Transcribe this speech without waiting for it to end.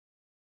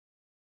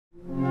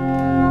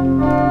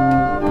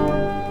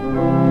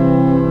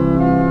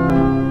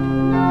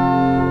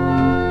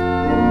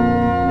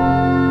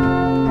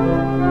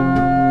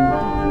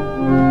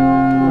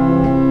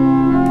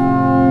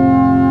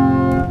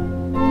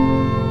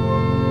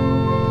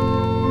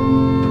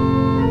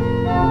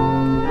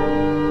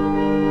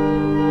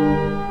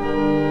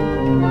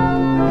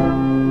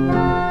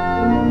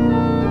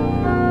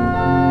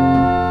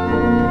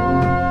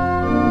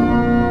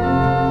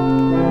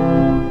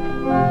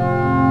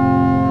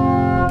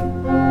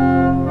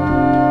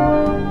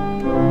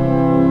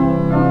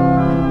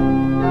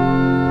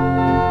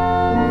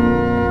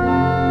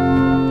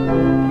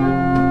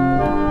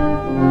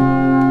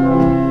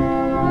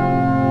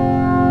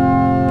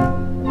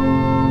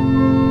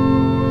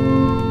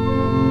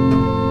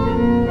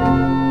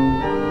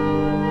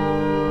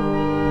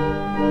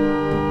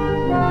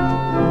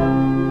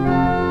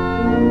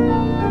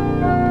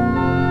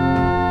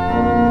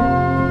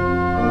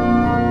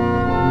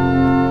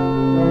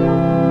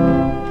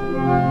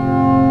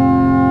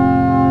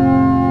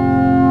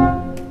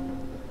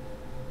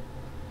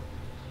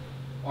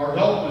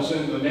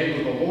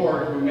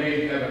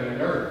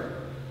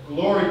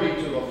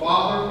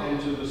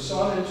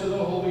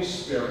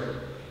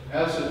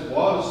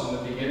was in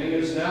the beginning,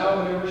 is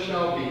now, and ever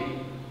shall be,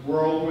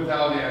 world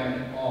without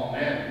end.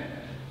 Amen.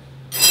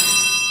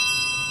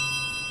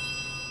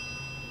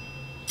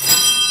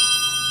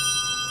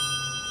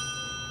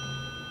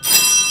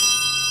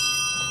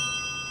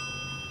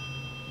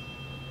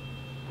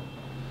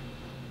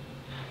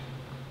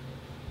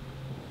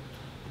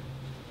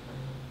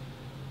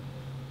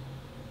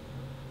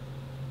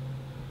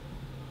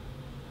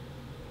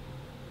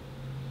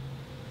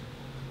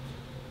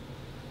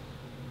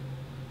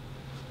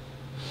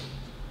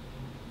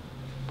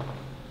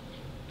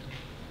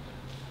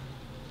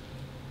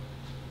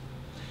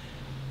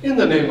 In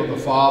the name of the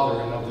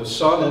Father, and of the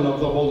Son, and of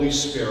the Holy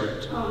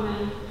Spirit.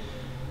 Amen.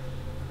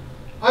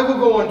 I will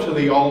go unto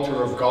the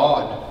altar of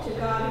God. To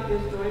God who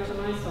gives joy to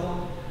my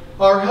soul.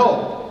 Our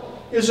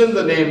help is in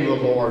the name of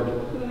the Lord.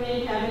 Who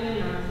made heaven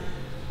and earth.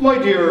 My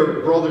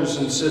dear brothers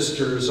and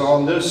sisters,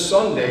 on this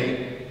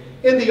Sunday,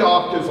 in the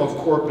octave of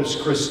Corpus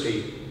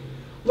Christi,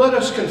 let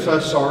us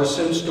confess our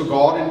sins to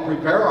God and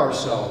prepare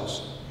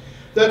ourselves,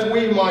 that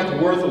we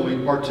might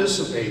worthily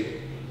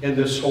participate in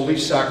this holy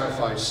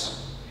sacrifice.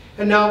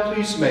 And now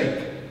please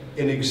make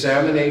an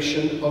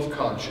examination of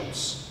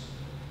conscience.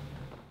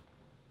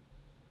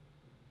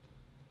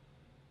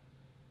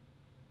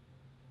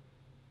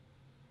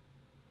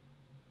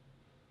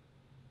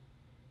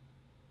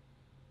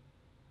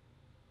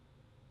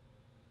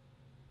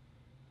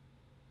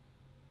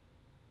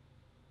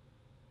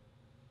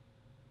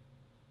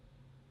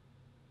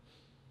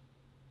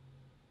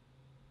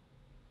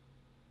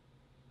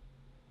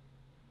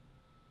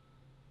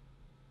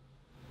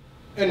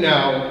 And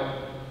now,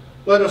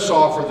 let us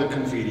offer the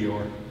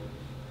Confidior.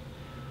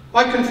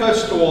 I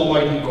confess to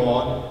Almighty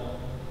God,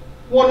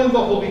 one in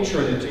the Holy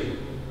Trinity,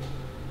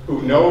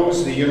 who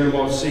knows the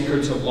innermost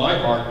secrets of my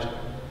heart,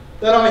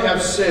 that I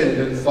have sinned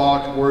in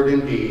thought, word,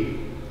 and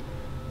deed,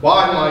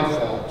 by my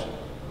fault,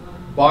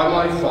 by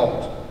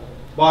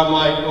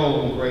my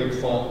own great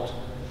fault.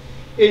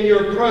 In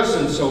your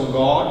presence, O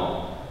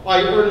God,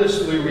 I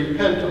earnestly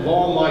repent of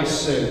all my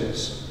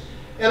sins,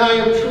 and I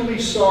am truly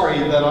sorry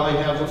that I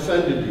have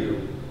offended you.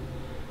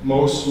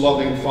 Most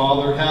loving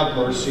Father, have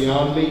mercy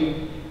on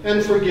me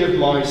and forgive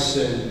my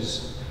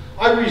sins.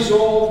 I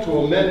resolve to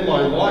amend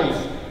my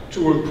life,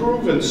 to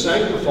improve and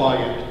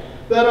sanctify it,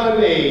 that I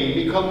may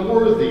become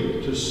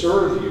worthy to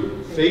serve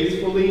you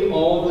faithfully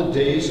all the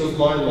days of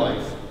my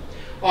life.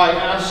 I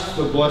ask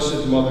the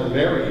Blessed Mother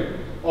Mary,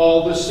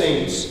 all the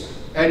saints,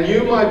 and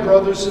you, my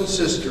brothers and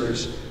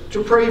sisters,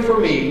 to pray for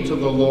me to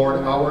the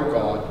Lord our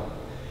God.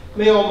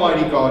 May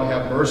Almighty God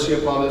have mercy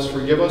upon us,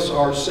 forgive us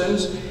our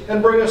sins,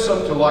 and bring us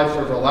unto life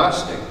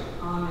everlasting.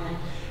 Amen.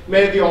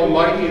 May the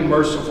Almighty and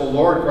merciful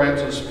Lord grant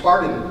us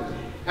pardon,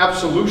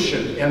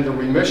 absolution, and the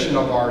remission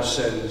of our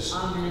sins.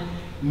 Amen.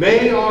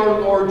 May our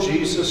Lord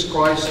Jesus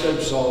Christ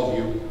absolve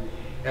you,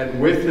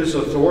 and with his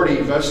authority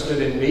vested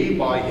in me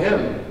by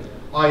him,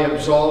 I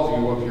absolve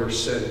you of your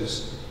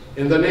sins.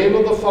 In the name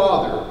of the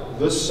Father,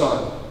 the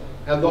Son,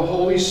 and the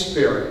Holy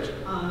Spirit.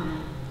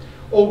 Amen.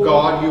 O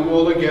God, you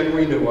will again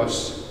renew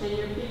us. And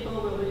your people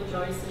will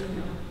rejoice in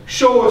you.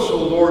 Show us, O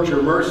Lord,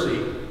 your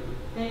mercy.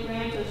 And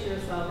grant us your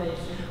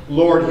salvation.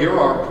 Lord, hear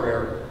our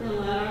prayer. And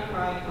let our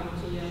cry come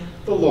to you.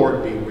 The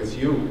Lord be with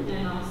you.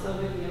 And also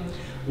with you.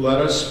 Let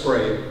us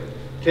pray.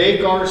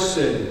 Take our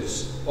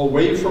sins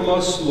away from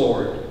us,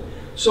 Lord,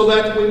 so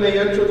that we may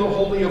enter the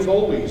Holy of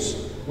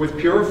Holies with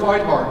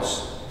purified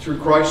hearts through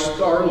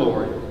Christ our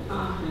Lord.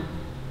 Amen.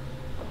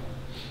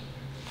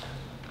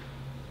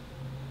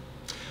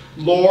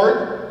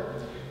 Lord,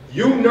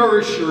 you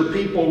nourish your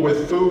people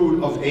with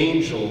food of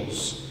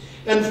angels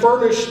and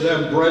furnish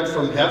them bread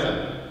from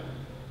heaven,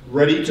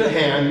 ready to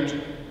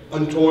hand,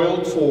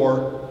 untoiled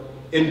for,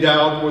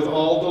 endowed with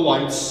all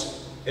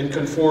delights and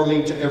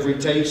conforming to every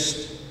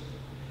taste.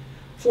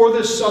 For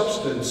this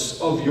substance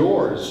of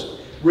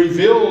yours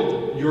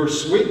revealed your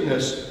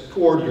sweetness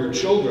toward your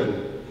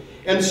children,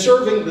 and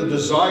serving the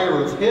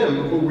desire of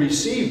him who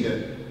received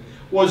it,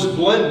 was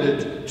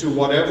blended to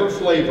whatever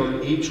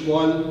flavor each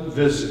one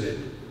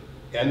visited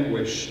and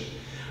wished.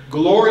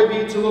 Glory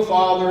be to the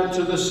Father, and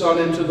to the Son,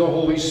 and to the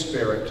Holy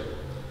Spirit.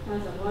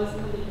 As it was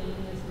in the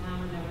beginning, is now,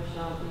 and ever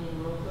shall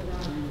be, world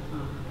without end.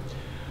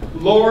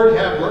 Amen. Lord,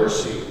 have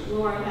mercy.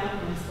 Lord,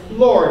 have mercy.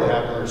 Lord,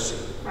 have mercy.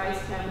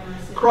 Christ, have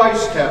mercy.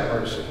 Christ, have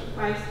mercy.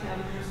 Christ, have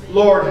mercy.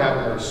 Lord, have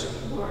mercy.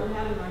 Lord,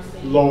 have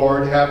mercy.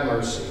 Lord, have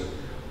mercy.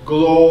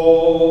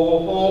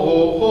 Glory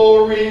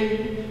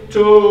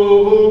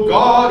to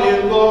God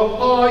in the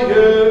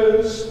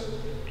highest,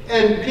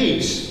 and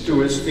peace to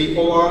his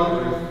people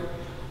on earth.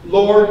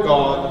 Lord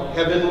God,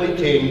 heavenly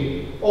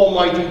King,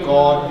 almighty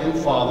God and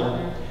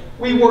Father,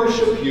 we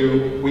worship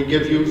you, we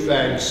give you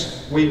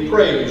thanks, we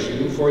praise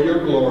you for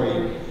your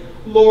glory.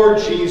 Lord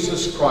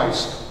Jesus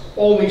Christ,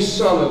 only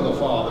Son of the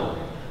Father,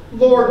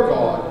 Lord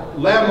God,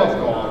 Lamb of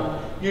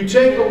God, you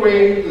take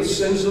away the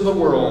sins of the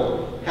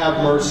world,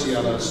 have mercy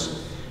on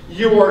us.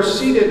 You are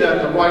seated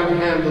at the right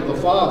hand of the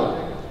Father.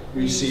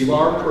 Receive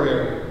our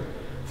prayer.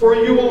 For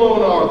you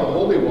alone are the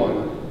Holy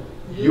One.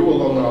 You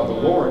alone are the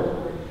Lord.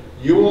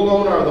 You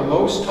alone are the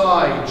Most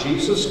High,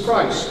 Jesus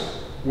Christ,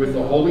 with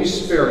the Holy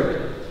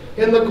Spirit,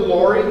 in the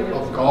glory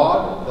of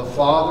God the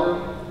Father.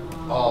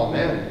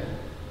 Amen.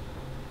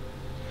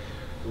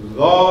 The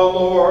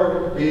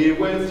Lord be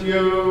with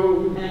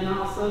you. And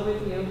also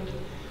with you.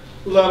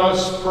 Let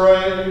us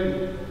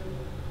pray.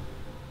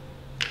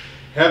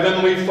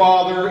 Heavenly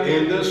Father,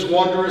 in this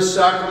wondrous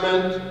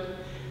sacrament,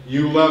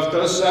 you left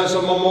us as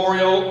a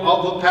memorial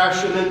of the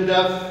passion and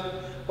death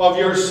of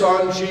your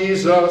Son,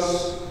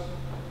 Jesus.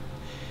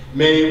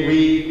 May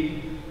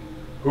we,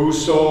 who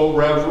so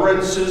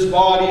reverence his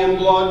body and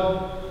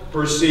blood,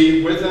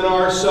 perceive within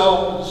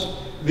ourselves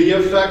the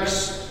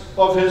effects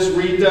of his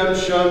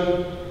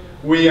redemption.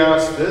 We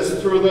ask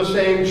this through the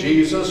same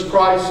Jesus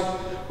Christ,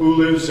 who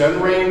lives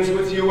and reigns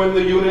with you in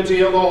the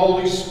unity of the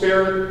Holy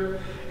Spirit,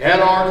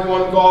 and art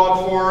one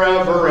God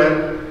forever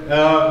and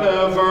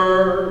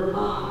ever.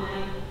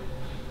 Amen.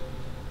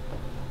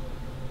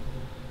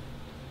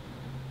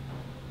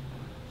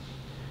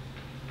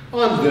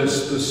 On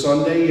this, the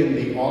Sunday in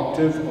the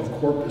octave of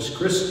Corpus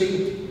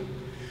Christi,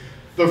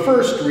 the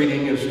first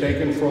reading is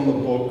taken from the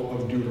book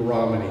of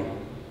Deuteronomy.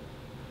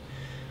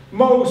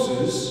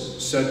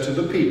 Moses said to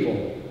the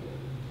people,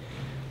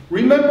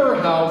 "Remember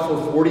how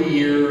for 40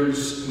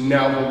 years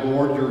now the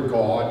Lord your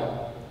God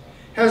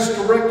has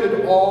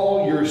directed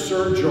all your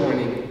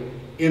sojourning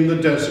in the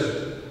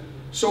desert,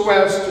 so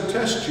as to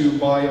test you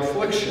by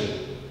affliction,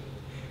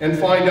 and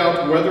find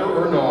out whether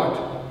or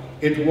not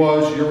it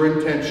was your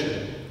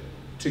intention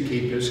to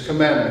keep his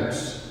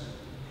commandments.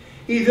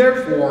 He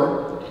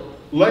therefore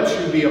let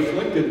you be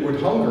afflicted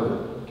with hunger,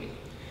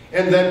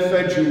 and then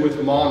fed you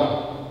with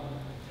manna,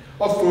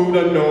 a food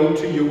unknown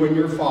to you and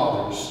your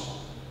fathers,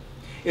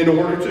 in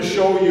order to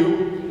show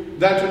you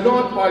that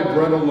not by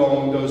bread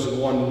alone does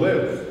one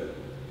live,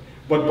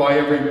 but by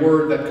every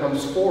word that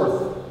comes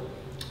forth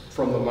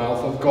from the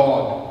mouth of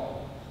God.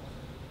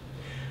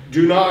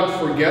 Do not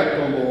forget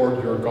the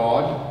Lord your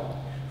God,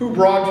 who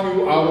brought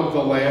you out of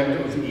the land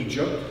of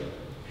Egypt,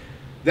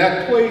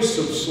 that place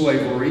of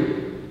slavery,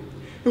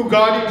 who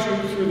guided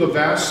you through the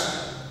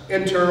vast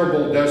and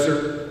terrible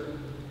desert,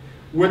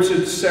 with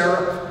its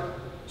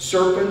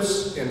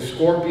serpents and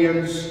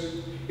scorpions,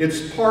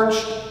 its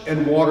parched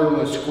and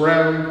waterless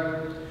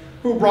ground,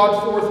 who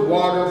brought forth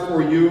water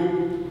for you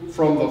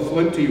from the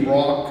flinty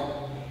rock,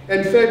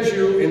 and fed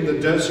you in the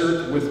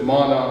desert with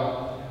manna,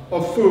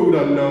 a food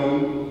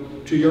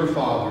unknown to your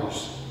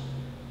fathers."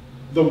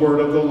 The word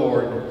of the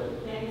Lord.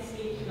 Thanks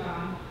be to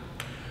God.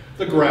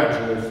 The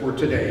gradual for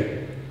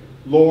today.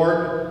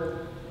 Lord,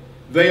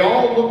 they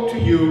all look to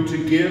you to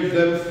give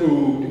them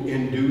food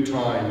in due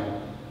time.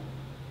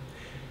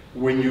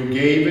 When you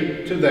gave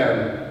it to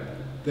them,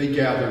 they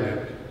gathered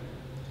it.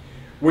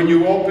 When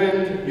you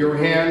opened your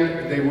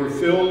hand, they were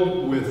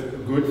filled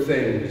with good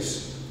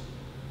things.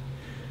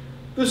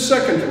 The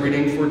second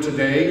reading for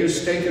today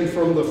is taken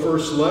from the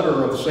first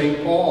letter of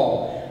St.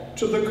 Paul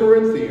to the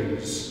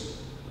Corinthians.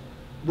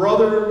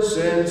 Brothers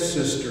and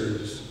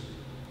sisters,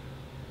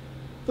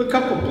 the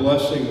cup of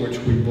blessing which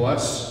we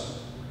bless,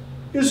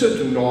 is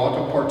it not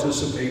a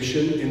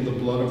participation in the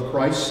blood of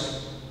Christ?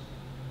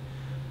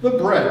 The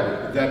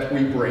bread that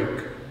we break,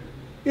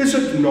 is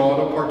it not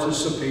a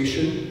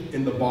participation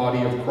in the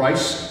body of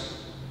Christ?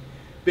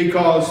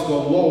 Because the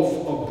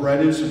loaf of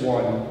bread is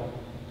one,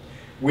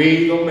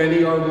 we, though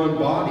many, are one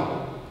body,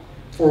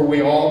 for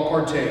we all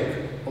partake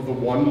of the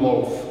one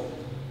loaf.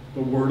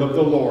 The word of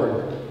the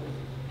Lord.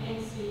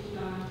 Thanks be to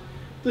God.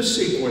 The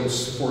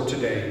sequence for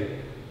today.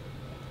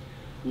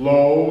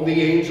 Lo,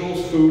 the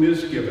angel's food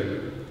is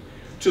given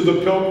to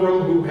the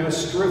pilgrim who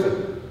has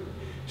striven.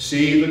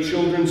 See the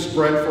children's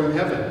bread from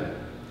heaven,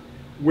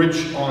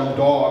 which on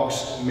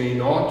dogs may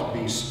not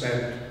be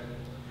spent.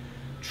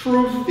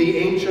 Truth the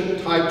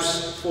ancient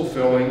types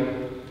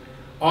fulfilling,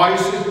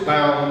 Isaac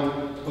bound,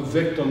 a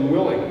victim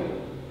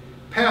willing,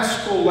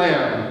 Paschal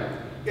lamb,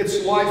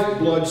 its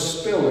lifeblood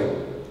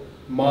spilling,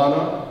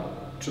 manna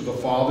to the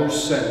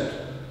Father's sent.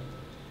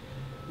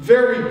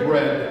 Very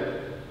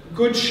bread,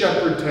 good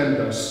shepherd tend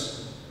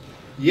us,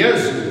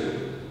 Jesu,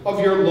 of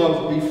your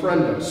love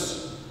befriend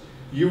us.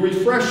 You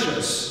refresh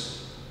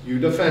us, you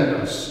defend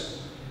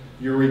us,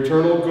 your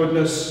eternal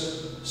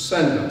goodness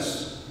send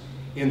us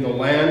in the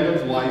land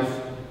of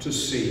life to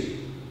see.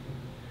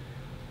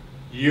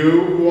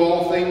 You who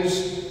all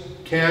things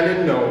can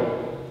and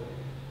know,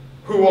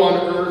 who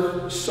on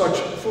earth such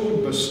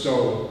food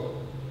bestow,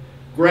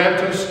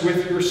 grant us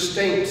with your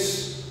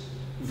saints,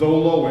 though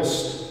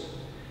lowest,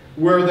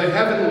 where the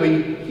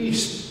heavenly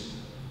feast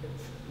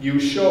you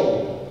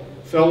show,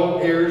 fellow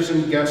heirs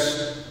and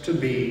guests to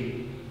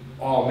be.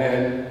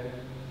 Amen.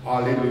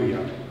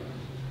 Alleluia.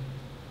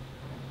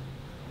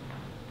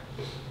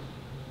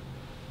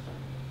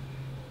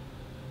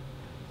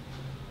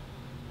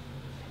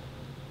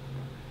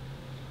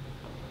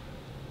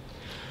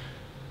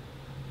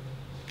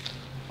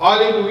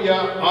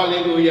 Alleluia,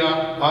 alleluia,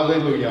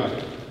 alleluia.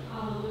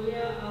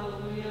 Alleluia,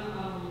 alleluia,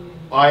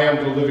 alleluia. I am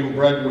the living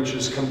bread which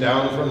has come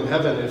down from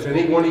heaven. If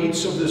anyone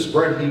eats of this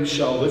bread, he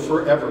shall live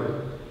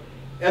forever.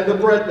 And the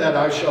bread that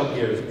I shall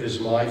give is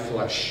my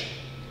flesh.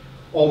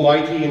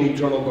 Almighty and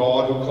eternal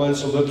God, who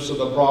cleansed the lips of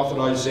the prophet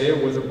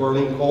Isaiah with a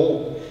burning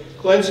coal,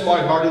 cleanse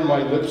my heart and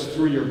my lips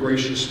through your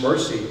gracious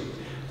mercy,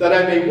 that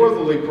I may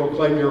worthily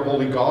proclaim your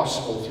holy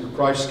gospel through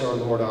Christ our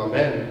Lord.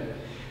 Amen.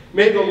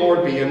 May the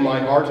Lord be in my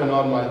heart and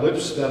on my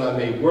lips, that I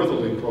may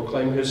worthily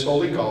proclaim his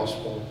holy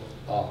gospel.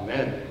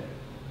 Amen.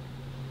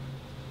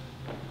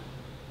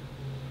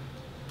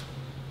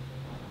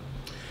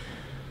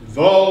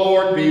 The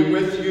Lord be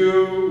with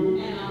you.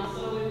 And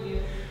also with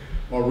you.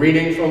 A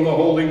reading from the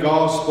Holy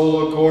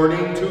Gospel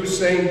according to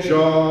St.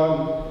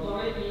 John.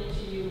 Glory be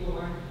to you,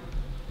 Lord.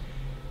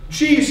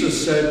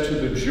 Jesus said to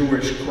the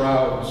Jewish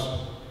crowds,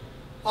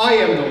 I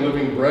am the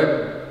living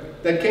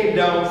bread that came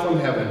down from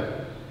heaven.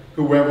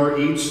 Whoever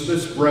eats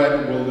this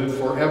bread will live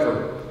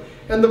forever.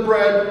 And the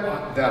bread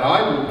that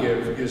I will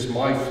give is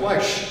my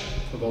flesh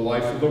for the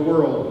life of the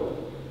world.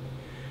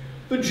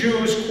 The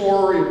Jews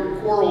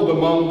quarreled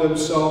among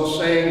themselves,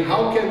 saying,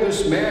 how can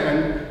this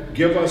man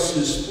give us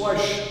his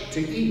flesh to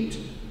eat?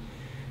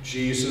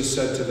 Jesus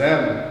said to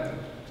them,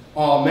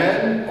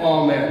 Amen,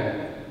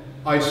 amen,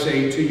 I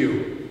say to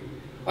you,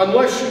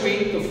 unless you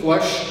eat the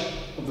flesh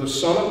of the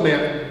Son of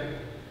Man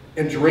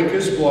and drink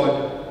his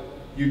blood,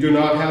 you do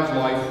not have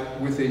life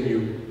within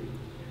you.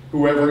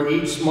 Whoever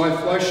eats my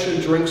flesh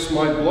and drinks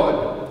my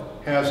blood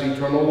has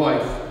eternal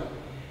life,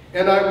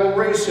 and I will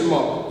raise him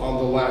up on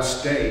the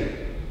last day.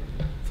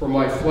 For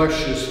my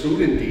flesh is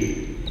food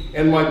indeed,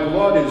 and my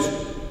blood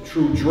is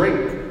true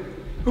drink.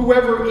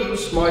 Whoever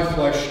eats my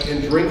flesh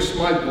and drinks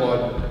my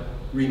blood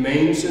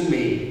remains in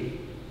me,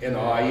 and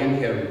I in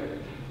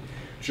him.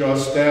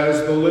 Just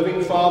as the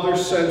living Father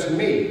sent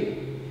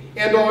me,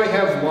 and I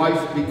have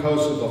life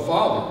because of the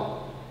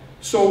Father,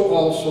 so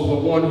also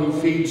the one who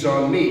feeds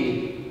on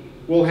me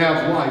will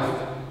have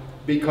life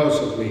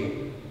because of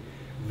me.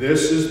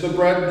 This is the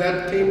bread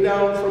that came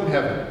down from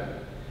heaven.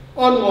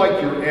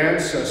 Unlike your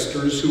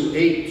ancestors who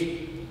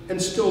ate and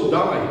still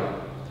died,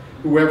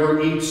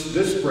 whoever eats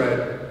this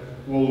bread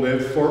will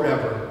live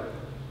forever.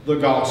 The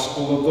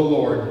Gospel of the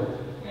Lord.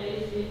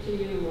 Praise be to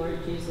you,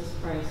 Lord Jesus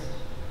Christ.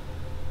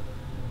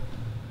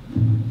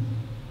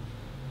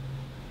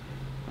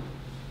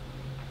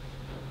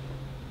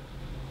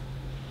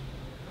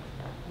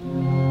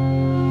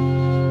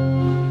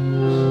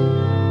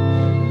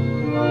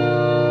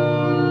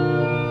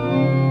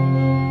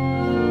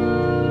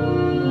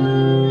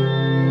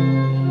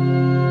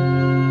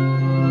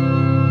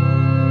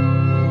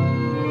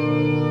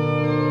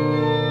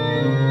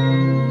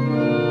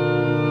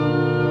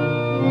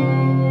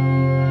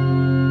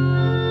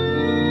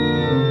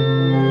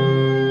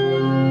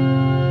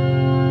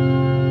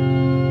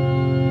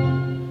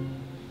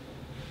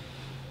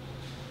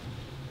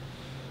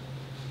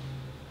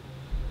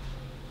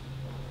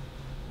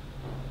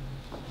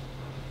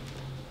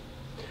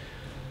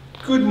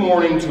 Good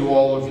morning to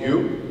all of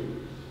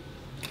you.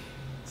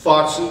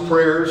 Thoughts and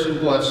prayers and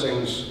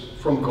blessings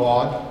from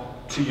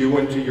God to you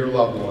and to your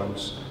loved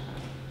ones.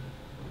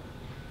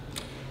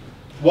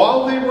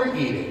 While they were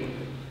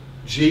eating,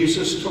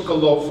 Jesus took a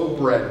loaf of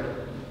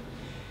bread,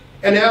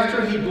 and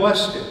after he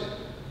blessed it,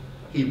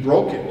 he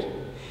broke it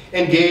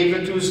and gave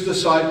it to his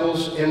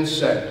disciples and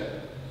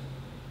said,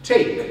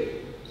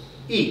 take,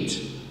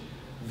 eat,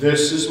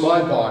 this is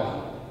my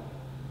body.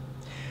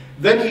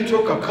 Then he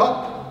took a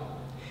cup,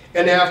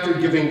 and after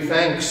giving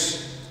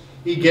thanks,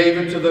 he gave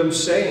it to them,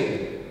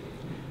 saying,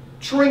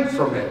 drink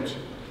from it,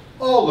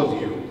 all of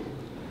you,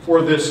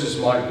 for this is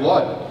my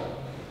blood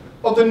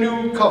of the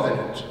new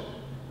covenant,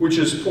 which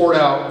is poured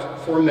out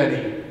for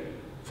many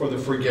for the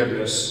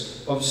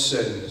forgiveness of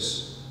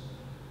sins.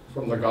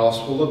 From the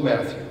Gospel of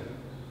Matthew.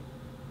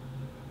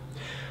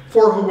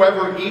 For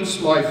whoever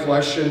eats my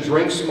flesh and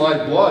drinks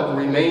my blood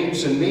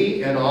remains in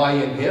me, and I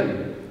in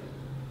him.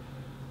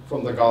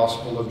 From the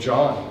Gospel of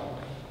John.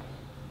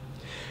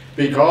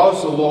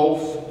 Because the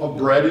loaf of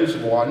bread is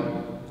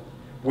one,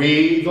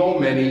 we, though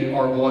many,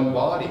 are one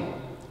body,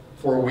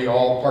 for we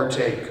all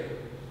partake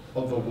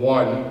of the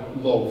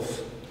one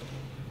loaf.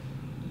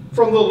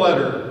 From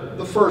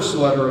the first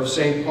letter of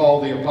St.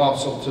 Paul the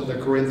Apostle to the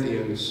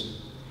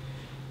Corinthians.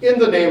 In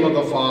the name of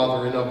the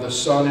Father, and of the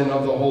Son, and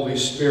of the Holy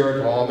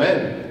Spirit,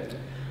 amen.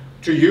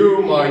 To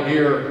you, my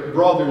dear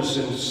brothers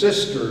and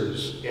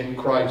sisters in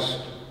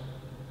Christ.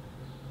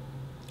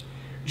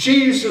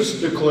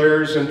 Jesus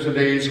declares in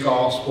today's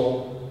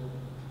gospel,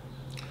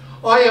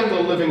 I am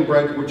the living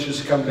bread which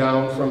has come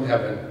down from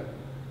heaven.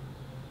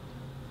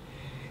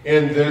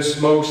 In this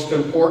most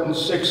important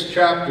 6th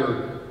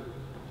chapter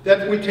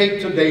that we take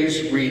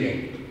today's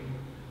reading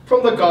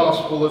from the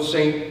Gospel of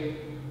St.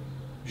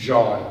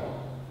 John,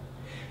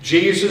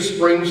 Jesus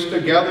brings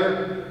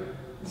together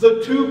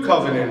the two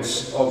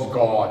covenants of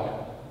God,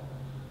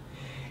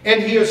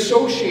 and he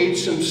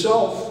associates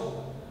himself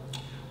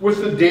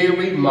with the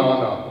daily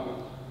manna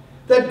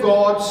that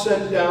God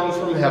sent down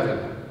from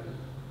heaven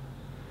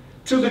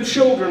to the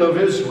children of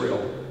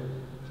Israel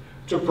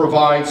to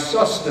provide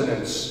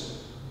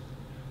sustenance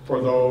for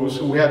those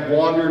who had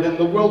wandered in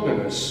the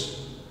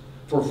wilderness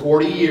for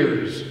 40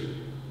 years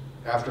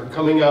after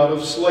coming out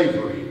of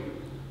slavery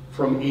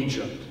from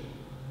Egypt.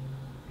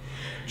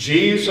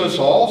 Jesus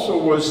also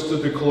was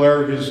to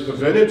declare his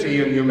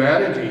divinity and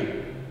humanity,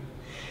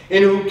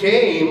 and who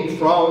came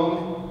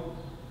from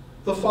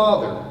the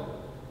Father.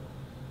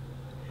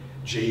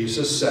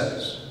 Jesus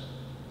says,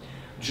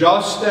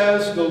 "Just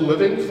as the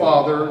living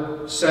Father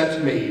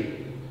sent me,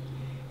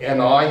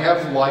 and I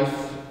have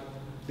life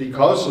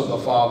because of the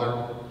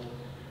Father,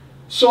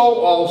 so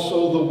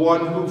also the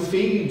one who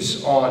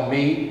feeds on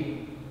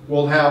me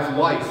will have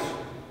life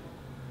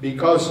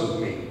because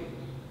of me.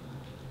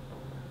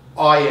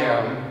 I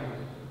am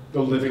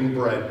the living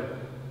bread."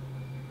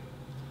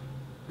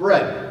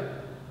 Bread,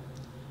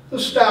 the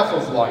staff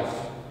of life,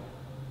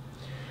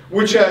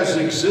 which has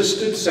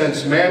existed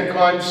since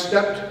mankind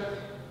stepped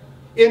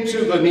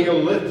into the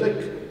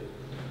Neolithic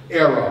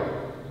era,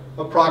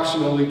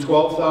 approximately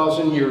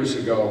 12,000 years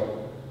ago,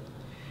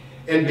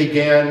 and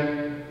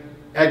began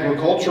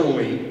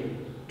agriculturally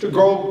to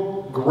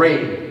grow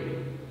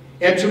grain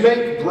and to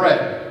make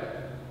bread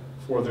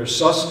for their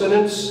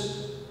sustenance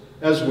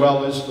as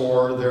well as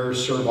for their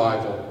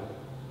survival.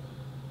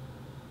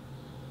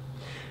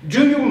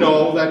 Do you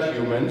know that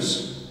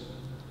humans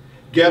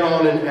get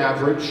on an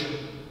average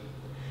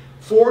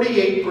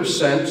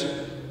 48%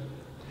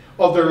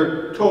 of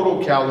their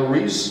total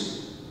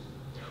calories,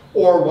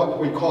 or what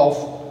we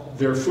call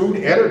their food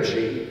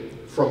energy,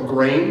 from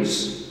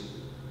grains,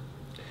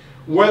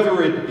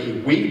 whether it be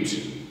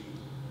wheat,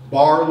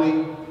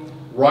 barley,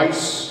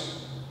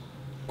 rice,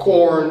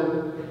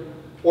 corn,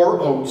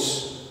 or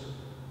oats?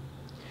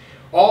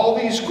 All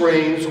these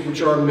grains,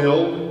 which are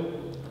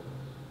milled,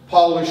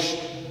 polished,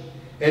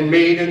 and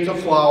made into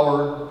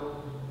flour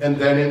and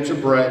then into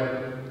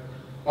bread,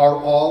 are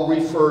all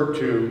referred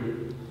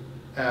to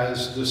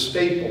as the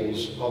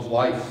staples of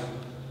life.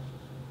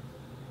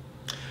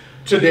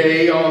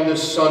 Today, on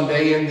this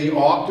Sunday, in the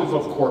octave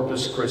of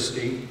Corpus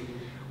Christi,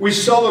 we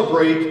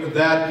celebrate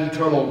that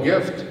eternal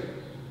gift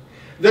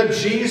that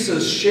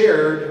Jesus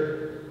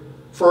shared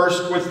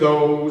first with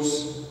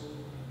those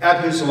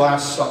at his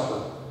Last Supper,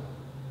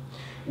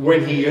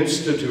 when he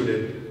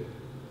instituted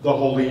the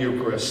Holy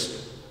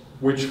Eucharist,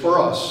 which for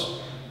us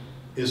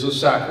is a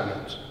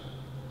sacrament.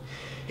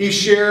 He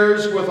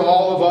shares with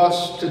all of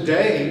us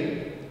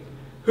today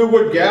who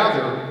would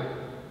gather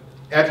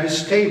at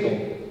his table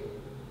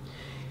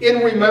in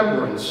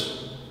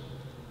remembrance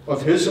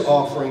of his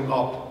offering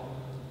up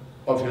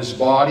of his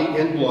body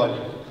and blood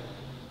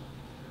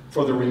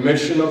for the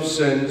remission of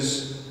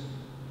sins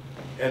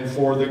and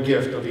for the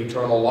gift of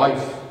eternal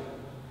life.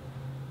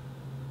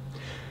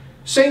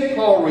 St.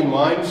 Paul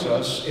reminds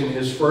us in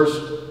his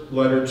first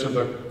letter to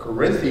the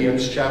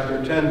Corinthians,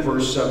 chapter 10,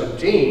 verse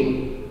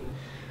 17,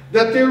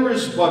 that there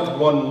is but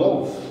one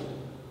loaf,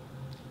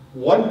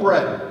 one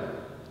bread,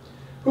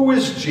 who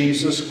is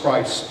Jesus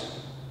Christ.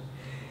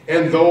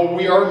 And though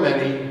we are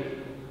many,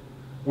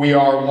 we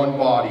are one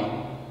body,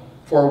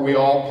 for we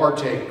all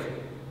partake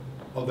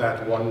of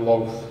that one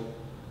loaf.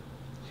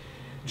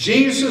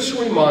 Jesus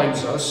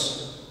reminds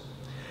us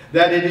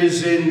that it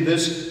is in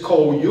this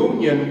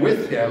co-union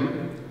with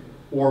him,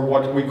 or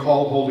what we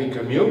call Holy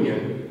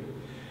Communion,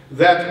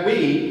 that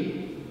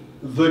we,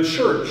 the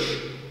Church,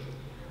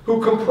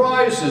 who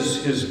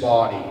comprises his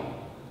body,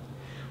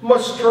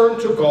 must turn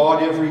to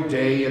God every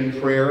day in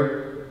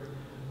prayer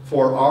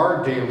for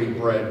our daily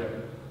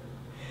bread,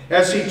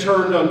 as he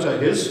turned unto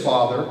his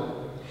Father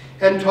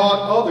and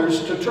taught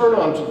others to turn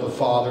unto the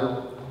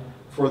Father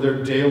for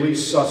their daily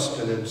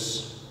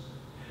sustenance,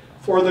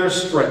 for their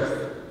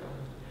strength,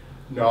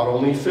 not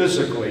only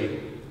physically,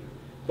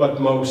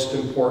 but most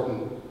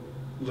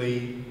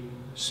importantly,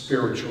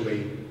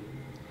 spiritually.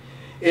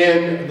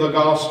 In the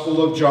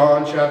Gospel of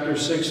John, chapter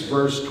 6,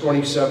 verse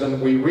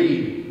 27, we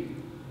read,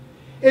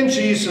 "And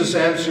Jesus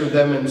answered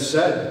them and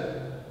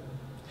said,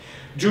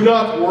 Do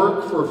not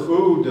work for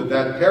food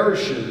that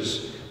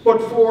perishes,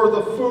 but for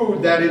the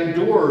food that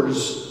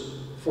endures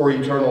for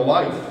eternal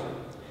life,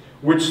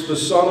 which the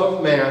Son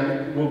of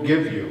Man will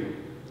give you.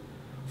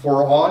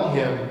 For on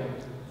him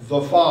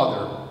the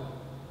Father,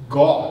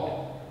 God,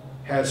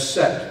 has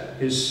set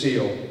his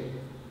seal."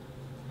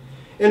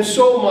 And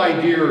so, my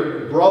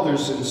dear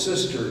brothers and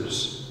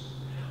sisters,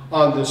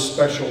 on this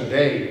special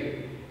day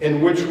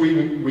in which we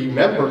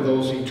remember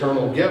those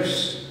eternal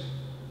gifts,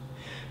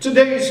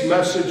 today's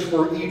message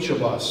for each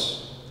of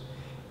us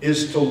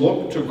is to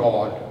look to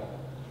God,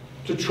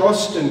 to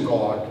trust in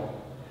God,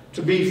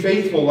 to be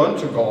faithful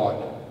unto God,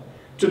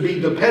 to be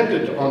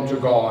dependent unto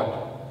God,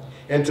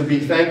 and to be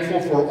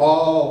thankful for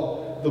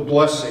all the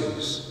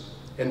blessings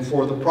and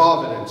for the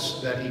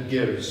providence that he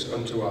gives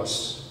unto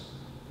us.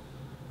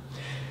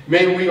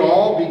 May we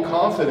all be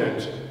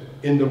confident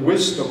in the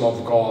wisdom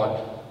of God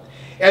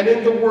and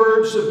in the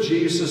words of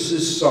Jesus,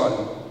 his Son,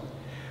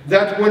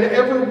 that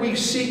whenever we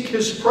seek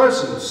his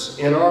presence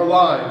in our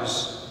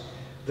lives,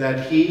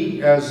 that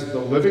he, as the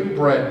living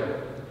bread,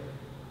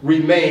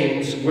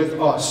 remains with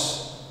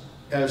us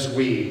as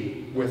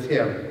we with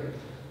him.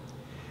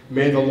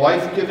 May the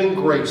life-giving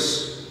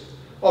grace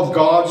of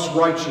God's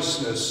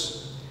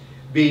righteousness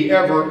be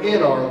ever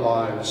in our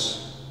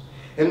lives,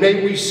 and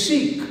may we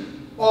seek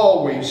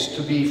always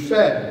to be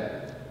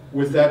fed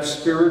with that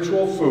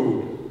spiritual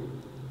food,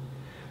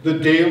 the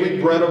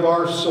daily bread of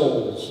our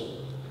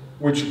souls,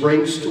 which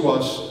brings to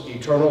us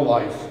eternal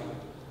life.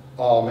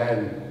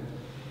 Amen.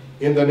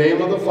 In the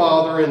name of the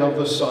Father, and of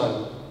the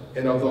Son,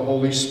 and of the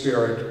Holy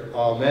Spirit.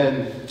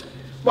 Amen.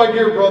 My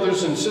dear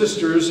brothers and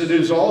sisters, it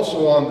is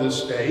also on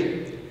this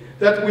day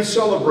that we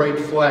celebrate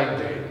Flag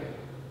Day.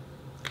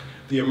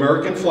 The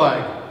American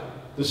flag,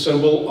 the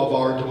symbol of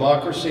our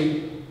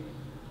democracy,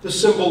 the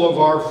symbol of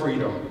our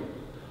freedom,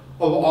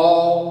 of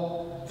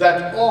all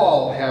that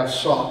all have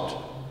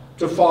sought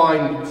to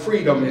find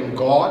freedom in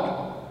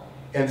God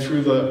and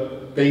through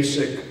the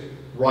basic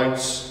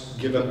rights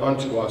given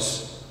unto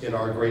us in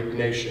our great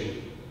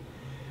nation.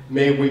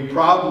 May we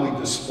proudly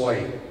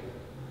display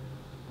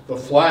the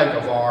flag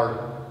of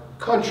our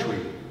country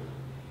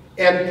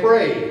and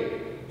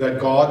pray that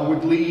God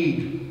would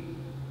lead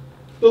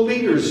the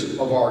leaders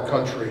of our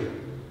country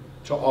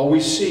to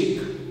always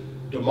seek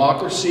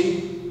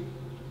democracy,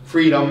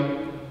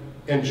 freedom,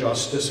 and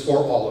justice for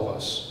all of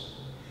us.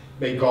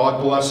 May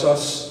God bless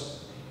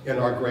us in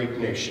our great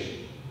nation.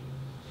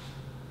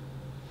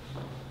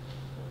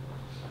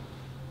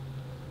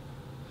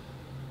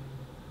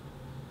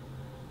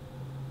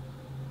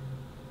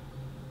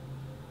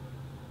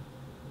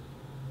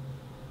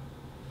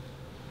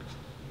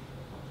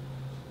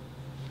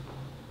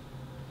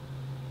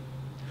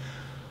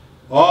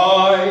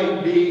 I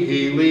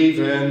believe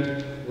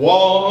in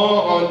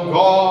one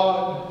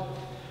God,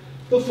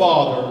 the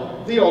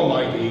Father, the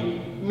Almighty,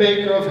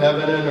 maker of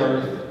heaven and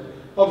earth,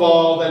 of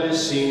all that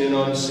is seen and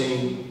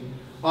unseen.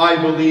 I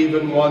believe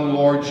in one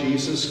Lord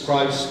Jesus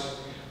Christ,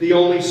 the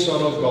only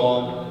Son of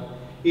God,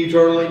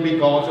 eternally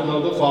begotten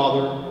of the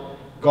Father,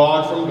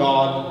 God from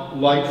God,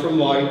 light from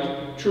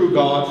light, true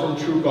God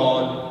from true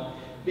God,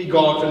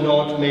 begotten,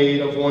 not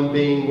made, of one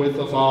being with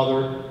the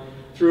Father.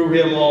 Through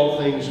him all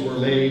things were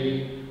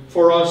made.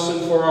 For us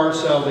and for our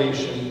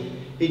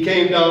salvation, he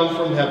came down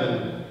from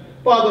heaven.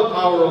 By the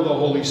power of the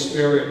Holy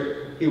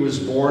Spirit, he was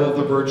born of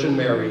the Virgin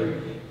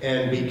Mary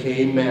and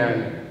became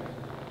man.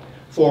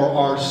 For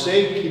our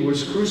sake, he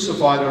was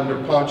crucified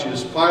under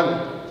Pontius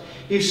Pilate.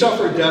 He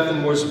suffered death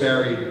and was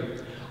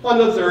buried. On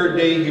the third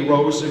day, he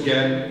rose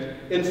again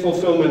in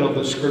fulfillment of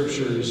the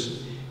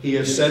Scriptures. He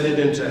ascended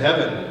into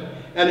heaven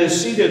and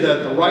is seated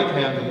at the right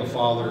hand of the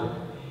Father.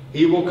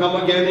 He will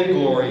come again in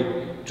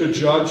glory to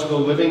judge the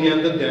living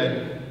and the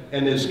dead,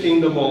 and his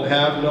kingdom will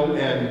have no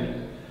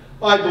end.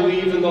 I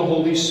believe in the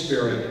Holy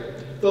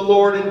Spirit, the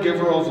Lord and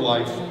giver of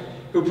life,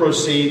 who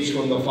proceeds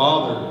from the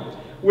Father.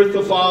 With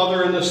the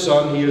Father and the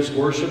Son he is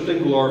worshipped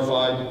and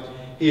glorified.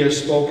 He has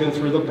spoken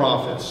through the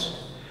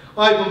prophets.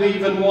 I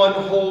believe in one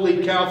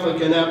holy,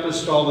 Catholic, and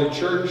Apostolic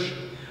Church.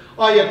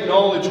 I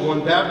acknowledge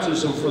one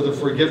baptism for the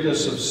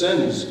forgiveness of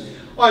sins.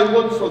 I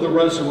look for the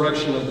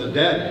resurrection of the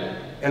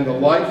dead and the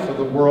life of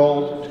the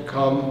world to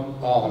come.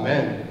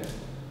 Amen.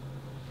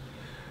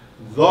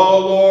 The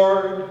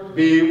Lord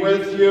be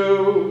with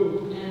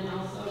you. And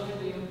also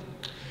with you.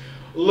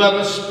 Let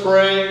us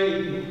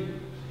pray.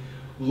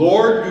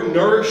 Lord, you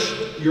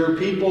nourished your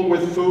people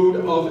with food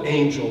of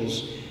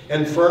angels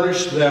and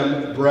furnished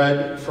them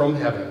bread from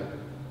heaven.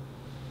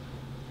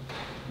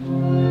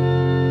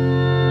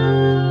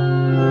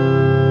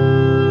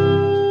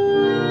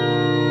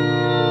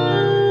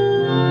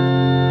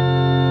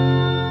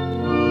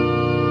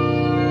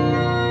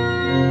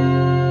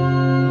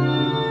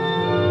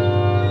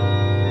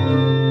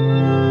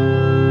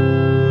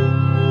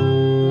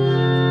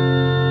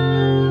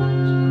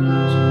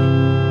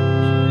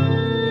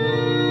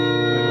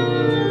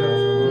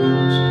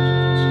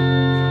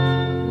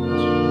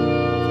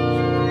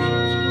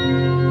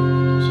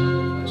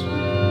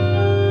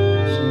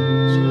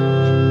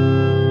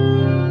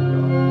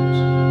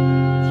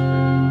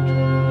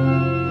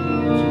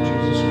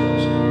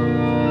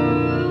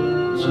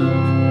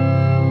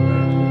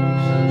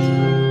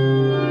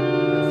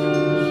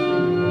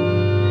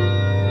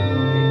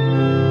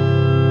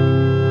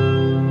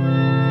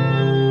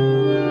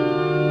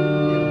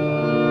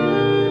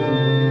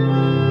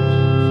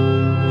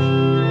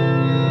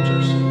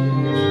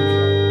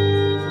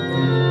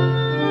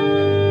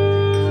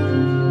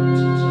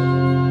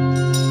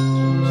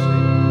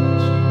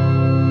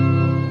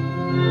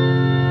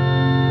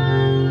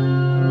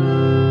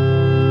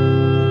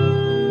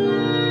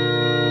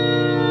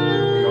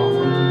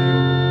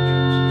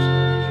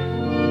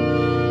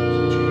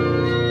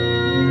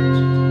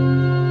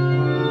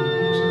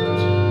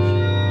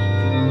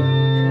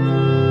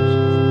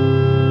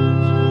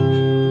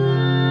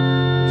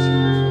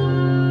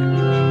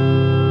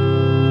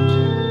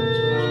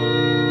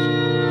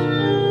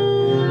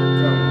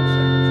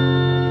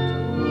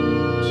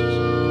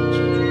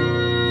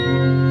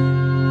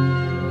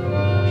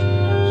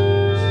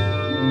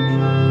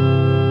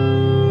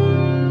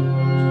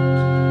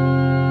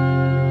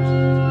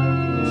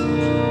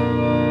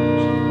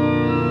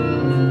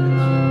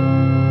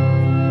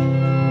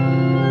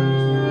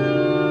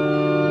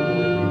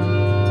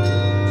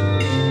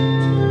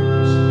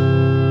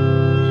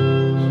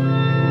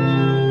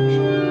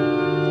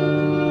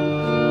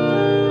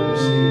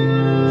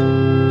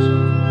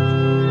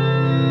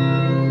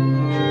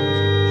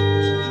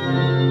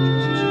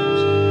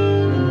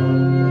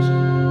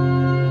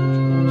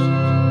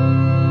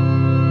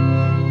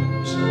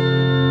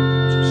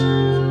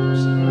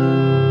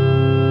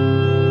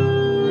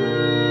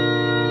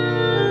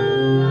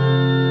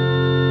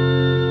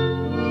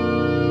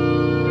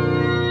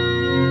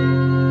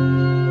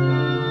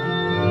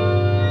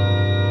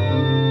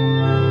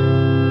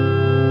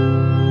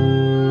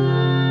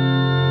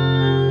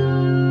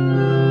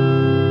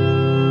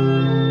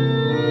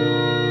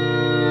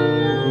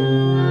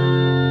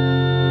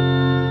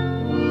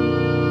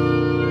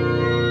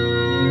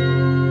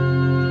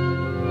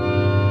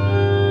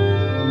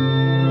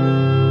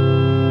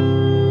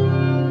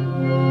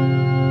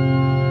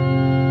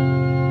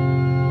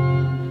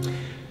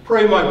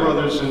 pray, my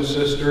brothers and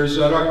sisters,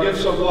 that our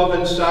gifts of love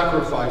and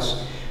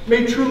sacrifice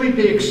may truly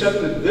be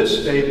accepted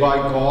this day by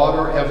God,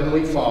 our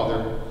Heavenly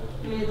Father.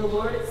 May the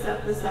Lord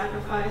accept the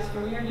sacrifice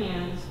from your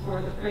hands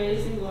for the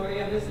praise and glory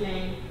of his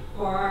name,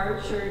 for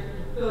our church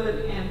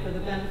good and for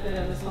the benefit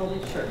of his holy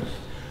church.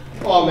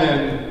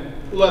 Amen.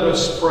 Let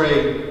us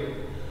pray.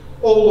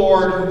 O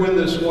Lord, who in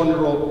this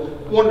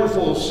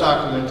wonderful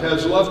sacrament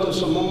has left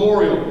us a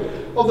memorial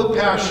of the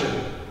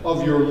passion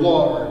of your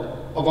Lord,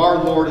 of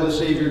our Lord and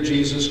Savior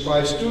Jesus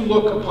Christ, do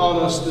look upon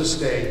us this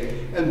day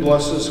and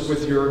bless us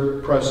with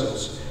your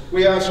presence.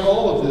 We ask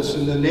all of this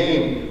in the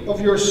name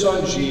of your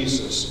Son,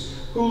 Jesus,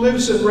 who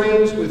lives and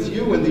reigns with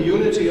you in the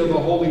unity of the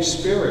Holy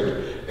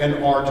Spirit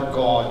and art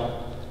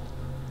God,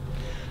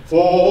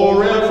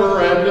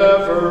 forever and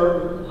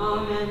ever.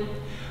 Amen.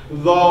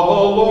 The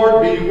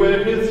Lord be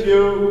with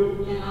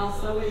you. And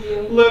also with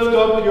you. Lift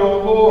up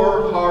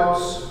your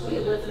hearts. We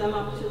lift them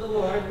up to the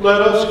Lord.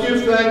 Let us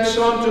give thanks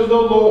unto the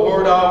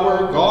Lord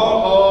our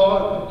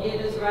God.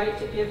 It is right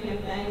to give him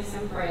thanks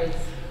and praise.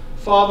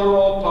 Father,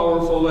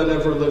 all-powerful and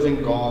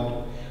ever-living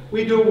God,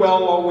 we do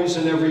well always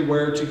and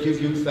everywhere to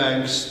give you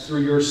thanks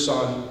through your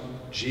Son,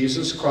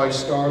 Jesus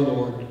Christ our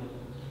Lord.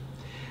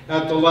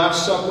 At the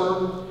Last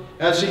Supper,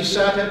 as he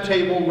sat at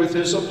table with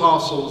his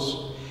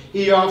apostles,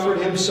 he offered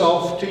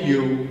himself to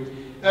you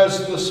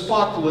as the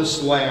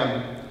spotless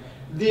Lamb,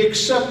 the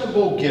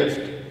acceptable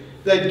gift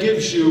that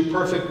gives you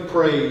perfect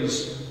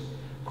praise.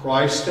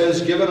 Christ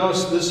has given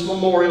us this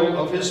memorial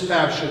of his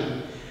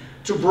passion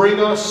to bring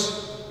us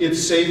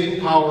its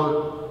saving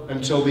power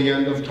until the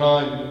end of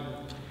time.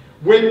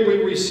 When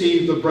we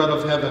receive the bread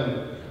of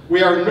heaven,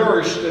 we are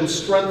nourished and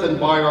strengthened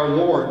by our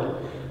Lord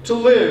to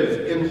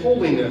live in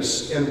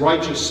holiness and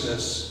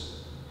righteousness.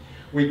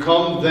 We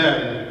come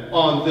then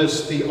on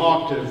this, the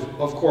octave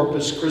of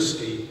Corpus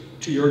Christi,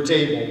 to your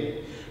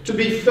table, to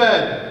be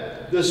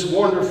fed this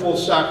wonderful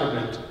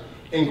sacrament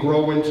and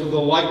grow into the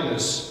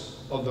likeness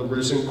of the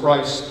risen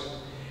Christ.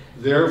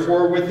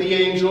 Therefore, with the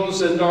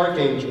angels and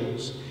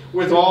archangels,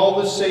 with all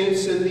the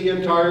saints in the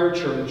entire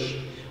church,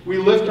 we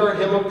lift our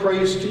hymn of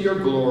praise to your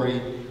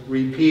glory,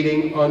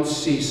 repeating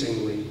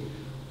unceasingly,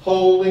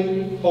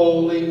 Holy,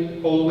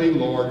 holy, holy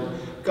Lord,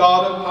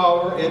 God of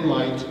power and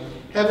might,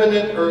 heaven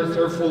and earth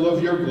are full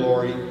of your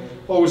glory.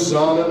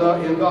 Hosanna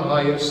in the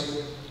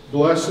highest.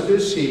 Blessed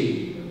is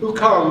he who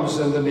comes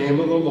in the name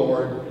of the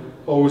Lord.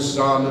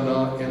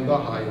 Hosanna in the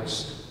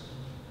highest.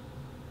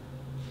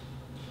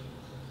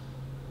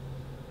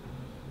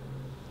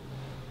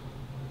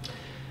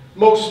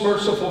 Most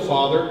merciful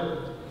Father,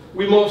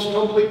 we most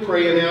humbly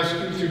pray and ask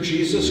you through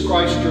Jesus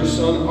Christ, your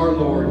Son, our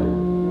Lord,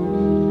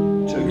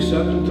 to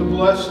accept and to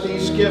bless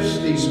these gifts,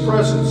 these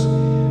presents,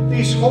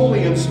 these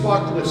holy and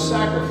spotless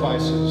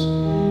sacrifices,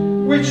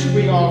 which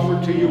we offer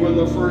to you in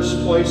the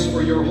first place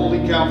for your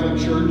holy Catholic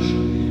Church,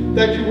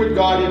 that you would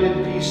guide it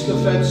in peace,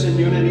 defense, and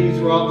unity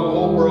throughout the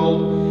whole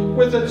world,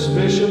 with its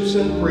bishops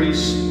and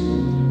priests,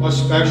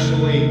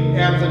 especially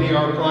Anthony,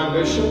 our Prime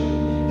Bishop,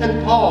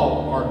 and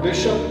Paul, our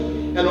Bishop,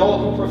 and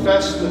all who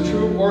profess the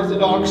true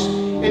Orthodox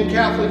and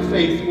Catholic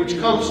faith which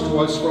comes to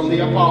us from the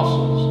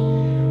apostles.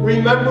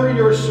 Remember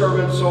your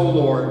servants, O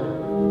Lord.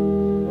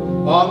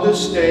 On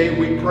this day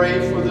we pray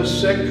for the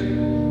sick,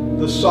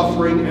 the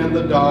suffering, and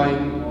the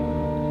dying,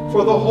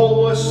 for the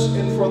homeless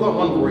and for the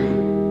hungry,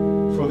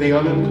 for the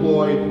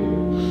unemployed,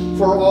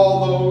 for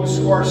all those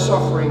who are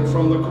suffering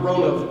from the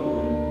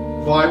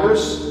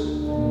coronavirus,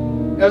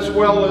 as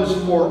well as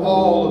for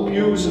all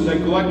abused and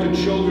neglected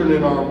children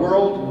in our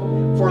world,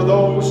 for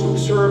those who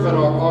serve in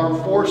our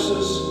armed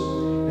forces,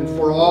 and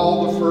for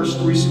all the first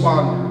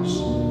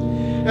responders,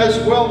 as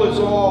well as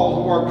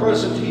all who are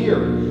present here,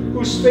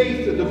 whose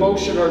faith and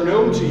devotion are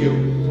known to you,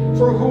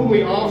 for whom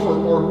we offer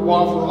or who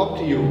offer up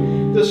to you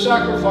the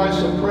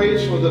sacrifice of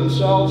praise for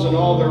themselves and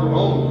all their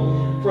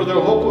own, for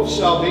their hope of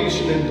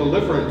salvation and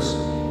deliverance,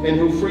 and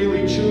who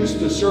freely choose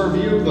to serve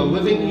you, the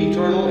living,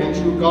 eternal, and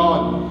true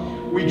God.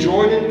 We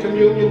join in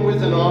communion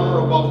with and honor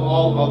above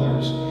all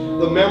others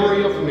the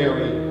memory of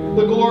Mary,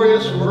 the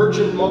glorious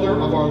Virgin Mother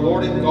of our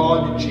Lord and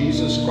God,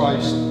 Jesus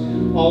Christ,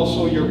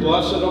 also your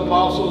blessed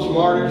apostles,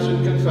 martyrs,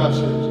 and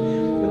confessors,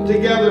 and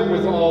together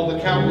with all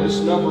the countless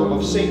number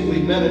of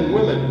saintly men and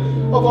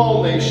women of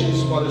all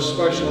nations, but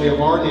especially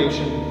of our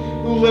nation,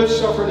 who lived,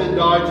 suffered, and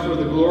died for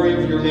the glory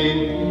of your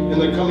name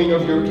and the coming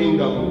of your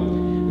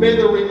kingdom. May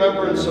the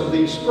remembrance of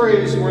these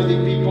praiseworthy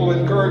people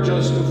encourage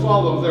us to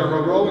follow their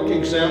heroic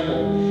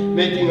example,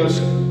 making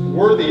us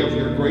worthy of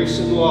your grace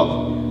and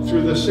love,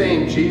 through the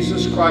same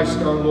Jesus Christ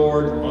our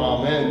Lord.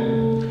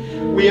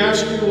 Amen. We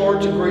ask you,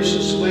 Lord, to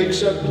graciously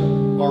accept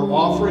our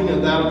offering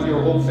and that of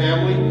your whole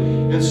family,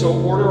 and so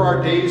order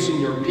our days in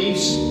your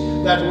peace,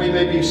 that we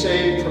may be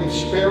saved from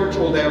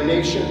spiritual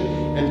damnation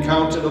and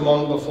counted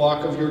among the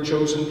flock of your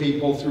chosen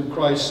people through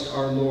Christ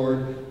our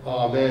Lord.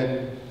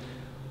 Amen.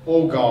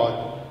 O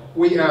God,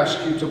 we ask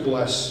you to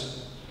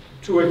bless,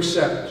 to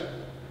accept,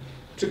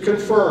 to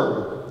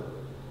confirm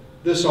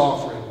this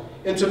offering,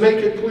 and to make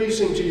it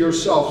pleasing to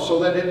yourself, so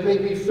that it may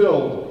be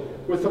filled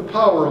with the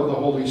power of the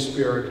Holy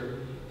Spirit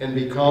and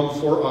become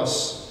for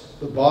us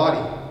the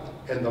body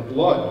and the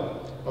blood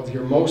of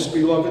your most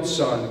beloved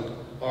Son,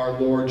 our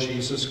Lord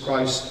Jesus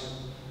Christ.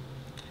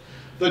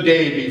 The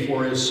day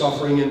before his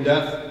suffering and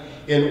death,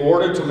 in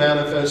order to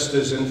manifest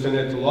his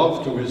infinite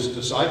love to his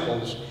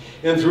disciples,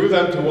 and through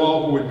them to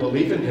all who would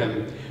believe in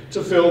him,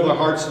 to fill the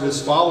hearts of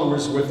his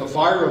followers with the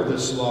fire of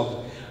this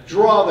love,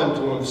 draw them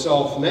to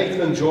himself, make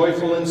them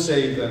joyful, and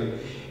save them.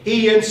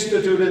 He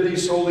instituted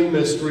these holy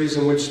mysteries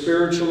in which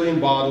spiritually and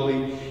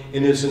bodily,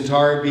 in his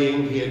entire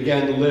being, he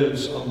again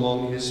lives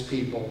among his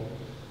people.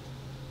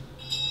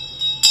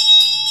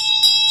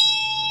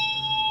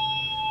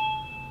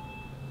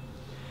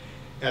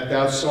 At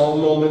that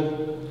solemn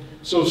moment,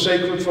 so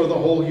sacred for the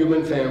whole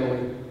human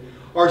family,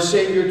 our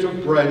Savior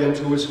took bread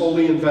into his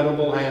holy and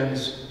venerable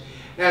hands,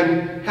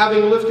 and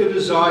having lifted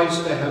his eyes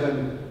to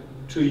heaven,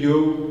 to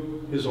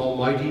you, his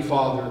almighty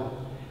Father,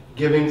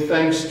 giving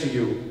thanks to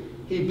you,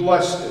 he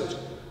blessed it,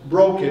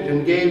 broke it,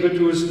 and gave it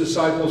to his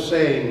disciples,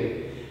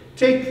 saying,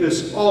 "Take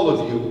this, all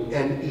of you,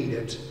 and eat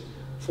it,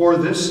 for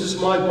this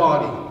is my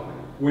body,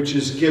 which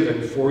is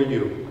given for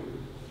you."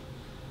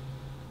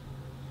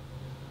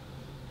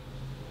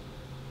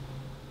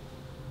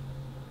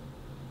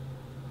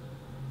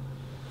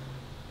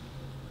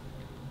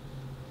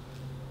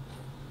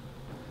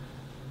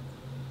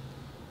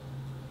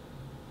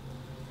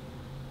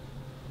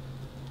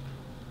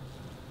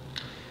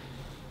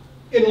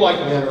 In like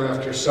manner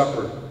after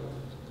supper,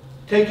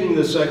 taking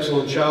this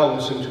excellent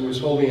chalice into his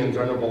holy and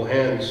venerable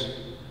hands,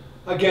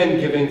 again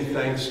giving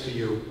thanks to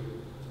you,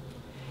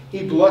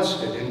 he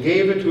blessed it and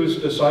gave it to his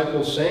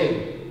disciples,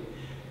 saying,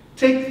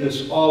 "Take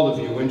this, all of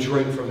you, and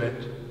drink from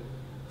it,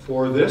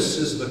 for this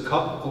is the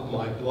cup of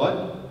my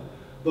blood,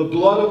 the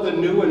blood of the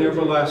new and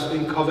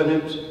everlasting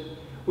covenant,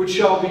 which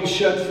shall be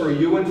shed for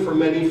you and for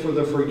many for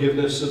the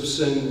forgiveness of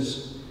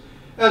sins.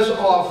 As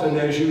often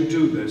as you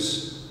do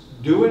this,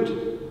 do it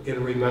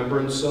in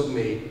remembrance of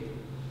me."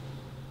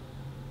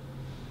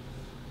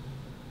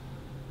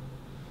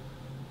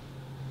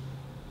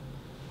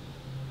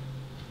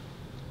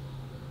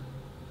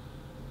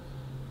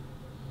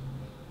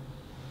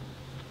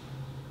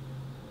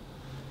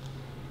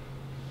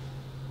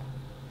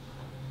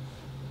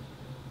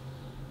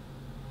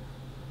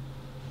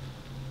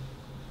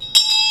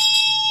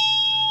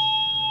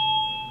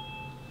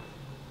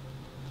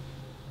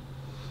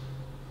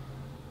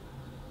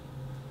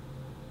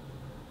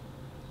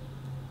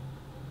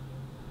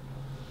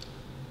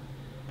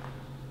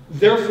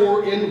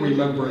 Therefore, in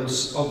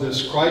remembrance of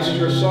this Christ,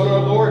 your Son,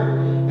 our Lord,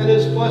 and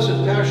his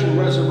blessed passion,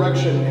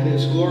 resurrection, and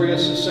his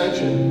glorious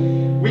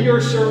ascension, we,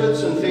 your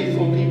servants and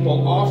faithful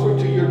people, offer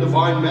to your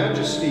divine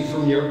majesty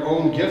from your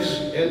own gifts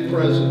and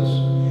presents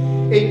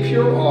a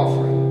pure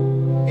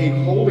offering,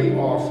 a holy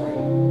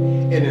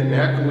offering, an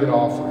immaculate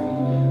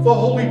offering, the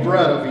holy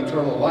bread of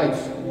eternal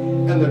life,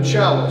 and the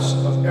chalice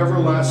of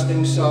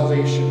everlasting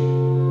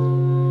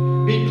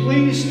salvation. Be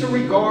pleased to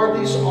regard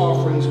these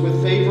offerings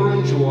with favor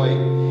and joy,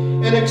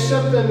 and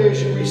accept them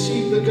as you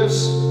receive the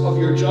gifts of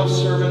your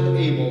just servant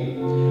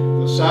Abel,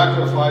 the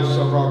sacrifice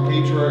of our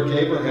patriarch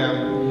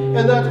Abraham,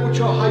 and that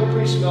which our high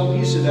priest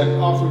Melchizedek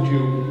offered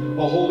you,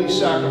 a holy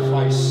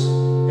sacrifice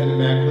and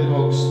immaculate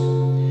host.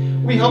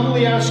 We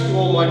humbly ask you,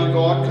 Almighty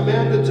God,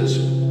 command that this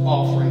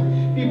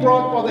offering be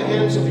brought by the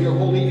hands of your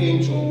holy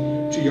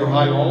angel to your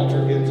high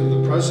altar into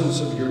the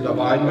presence of your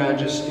divine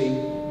majesty,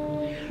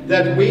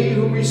 that we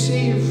who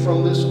receive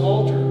from this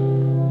altar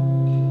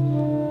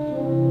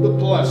the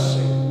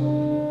blessing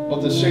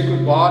of the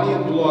sacred body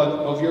and blood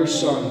of your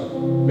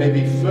Son may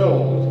be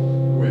filled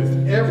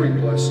with every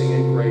blessing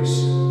and grace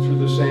through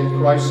the same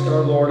Christ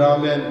our Lord.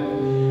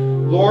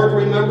 Amen. Lord,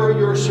 remember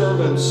your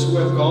servants who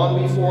have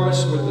gone before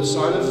us with the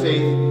sign of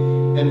faith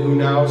and who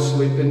now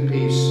sleep in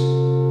peace.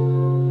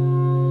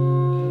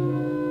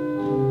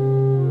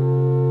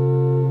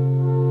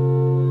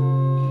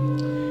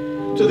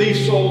 To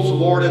these souls,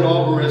 Lord, and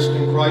all who rest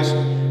in Christ,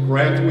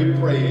 grant, we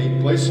pray,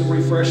 a place of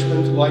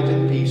refreshment, light,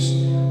 and peace,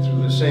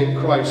 through the same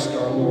Christ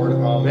our Lord.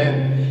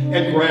 Amen.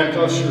 And grant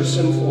us, your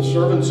sinful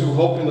servants who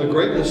hope in the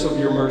greatness of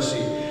your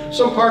mercy,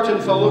 some part in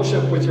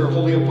fellowship with your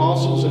holy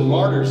apostles and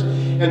martyrs,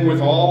 and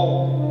with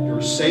all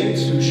your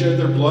saints who shed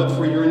their blood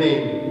for your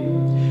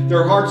name.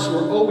 Their hearts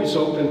were always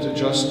open to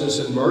justice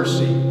and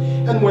mercy,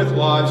 and with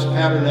lives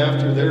patterned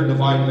after their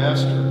divine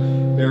Master,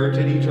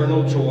 merited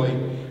eternal joy.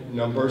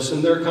 Number us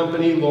in their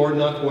company, Lord,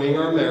 not weighing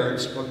our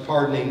merits, but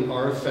pardoning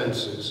our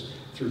offenses.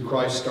 Through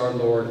Christ our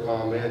Lord.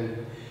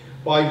 Amen.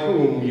 By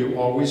whom you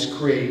always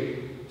create,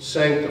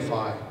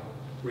 sanctify,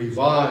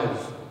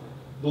 revive,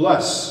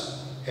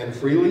 bless, and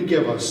freely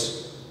give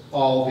us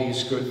all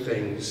these good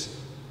things.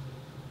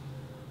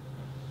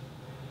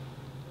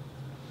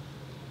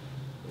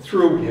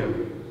 Through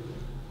him,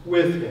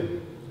 with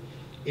him,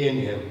 in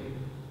him.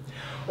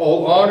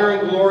 All honor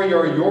and glory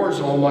are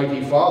yours,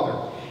 Almighty Father,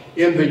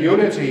 in the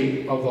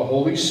unity of the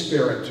Holy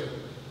Spirit.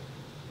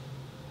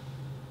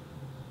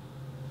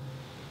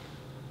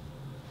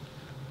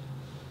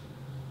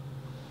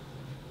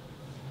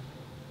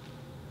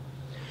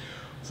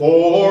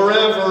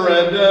 Forever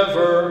and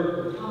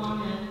ever.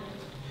 Amen.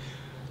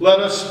 Let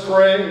us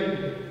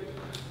pray.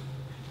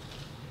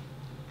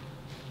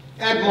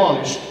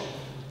 admonished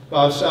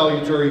by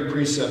salutary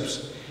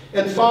precepts,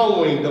 and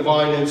following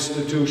divine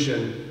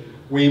institution,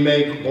 we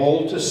make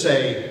bold to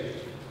say,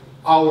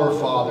 Our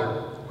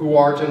Father, who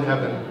art in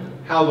heaven,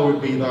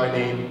 hallowed be thy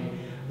name.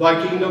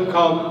 Thy kingdom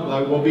come,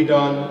 thy will be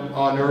done,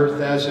 on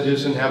earth as it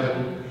is in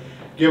heaven.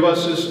 Give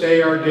us this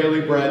day our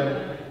daily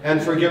bread,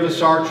 and forgive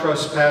us our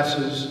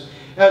trespasses,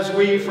 as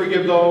we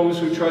forgive those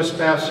who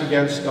trespass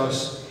against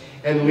us.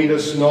 And lead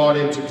us not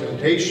into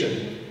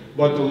temptation,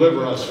 but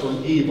deliver us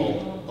from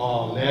evil.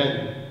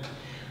 Amen.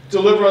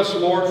 Deliver us,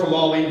 Lord, from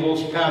all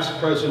evils, past,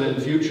 present,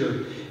 and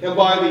future, and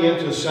by the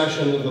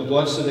intercession of the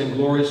blessed and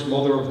glorious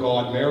Mother of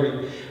God,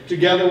 Mary,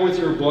 together with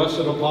your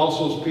blessed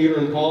apostles, Peter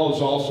and Paul,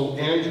 as also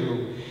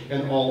Andrew,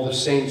 and all the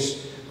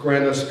saints,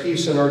 grant us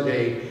peace in our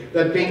day,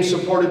 that being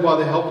supported by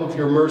the help of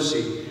your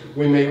mercy,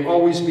 we may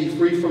always be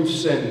free from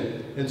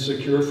sin and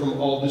secure from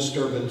all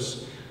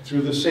disturbance.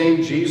 Through the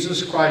same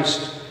Jesus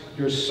Christ,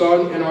 your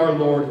Son and our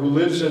Lord, who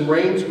lives and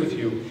reigns with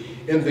you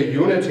in the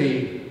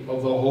unity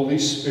of the Holy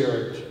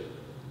Spirit,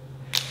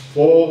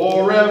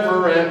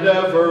 forever and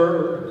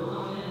ever.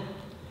 Amen.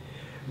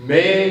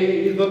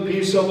 May the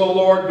peace of the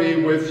Lord be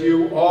with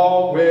you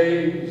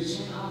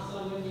always. And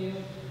also with you.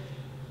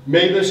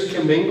 May this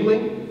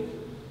commingling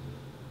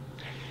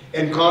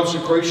and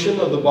consecration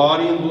of the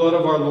body and blood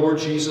of our Lord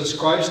Jesus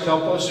Christ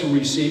help us to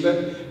receive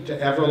it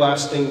to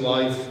everlasting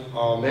life.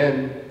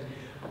 Amen.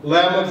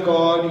 Lamb of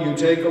God, you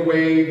take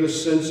away the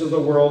sins of the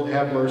world,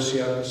 have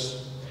mercy on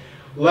us.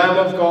 Lamb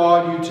of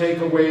God, you take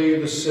away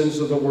the sins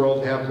of the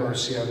world, have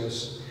mercy on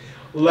us.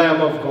 Lamb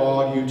of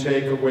God, you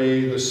take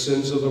away the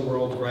sins of the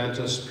world, grant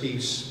us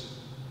peace.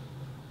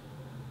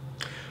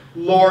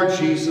 Lord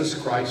Jesus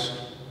Christ,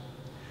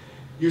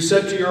 you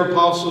said to your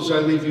apostles, I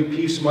leave you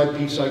peace, my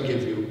peace I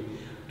give you.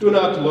 Do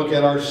not look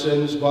at our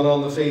sins, but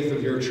on the faith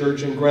of your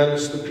church, and grant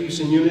us the peace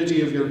and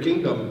unity of your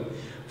kingdom,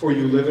 for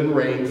you live and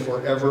reign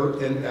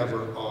forever and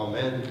ever.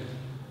 Amen.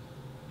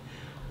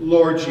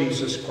 Lord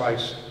Jesus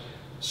Christ,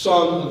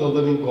 Son of the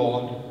living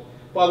God,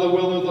 by the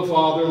will of the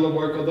Father and the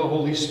work of the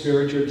Holy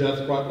Spirit, your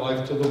death brought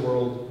life to the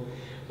world.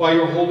 By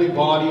your holy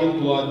body and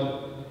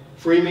blood,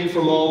 free me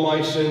from all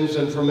my sins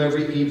and from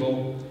every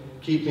evil.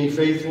 Keep me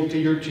faithful to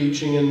your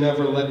teaching, and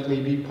never let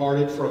me be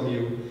parted from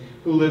you,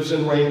 who lives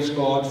and reigns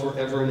God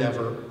forever and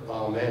ever.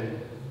 Amen.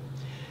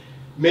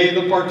 May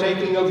the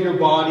partaking of your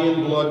body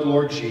and blood,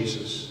 Lord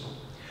Jesus,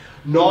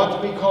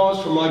 not be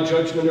cause for my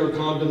judgment or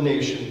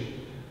condemnation,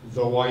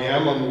 though I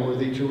am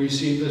unworthy to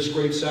receive this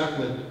great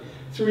sacrament,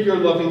 through your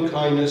loving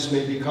kindness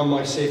may become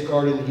my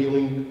safeguard and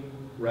healing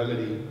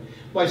remedy.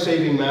 My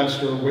saving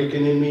Master,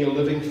 awaken in me a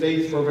living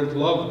faith, fervent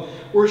love,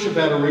 worship,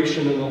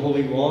 adoration, and a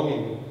holy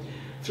longing.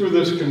 Through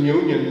this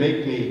communion,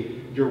 make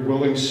me your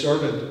willing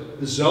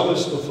servant,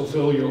 zealous to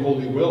fulfill your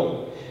holy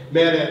will.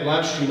 May it at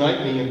last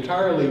unite me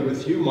entirely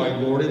with you, my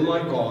Lord and my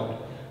God.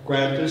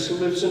 Grant this, who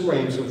lives and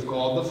reigns with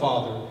God the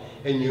Father,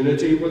 in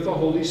unity with the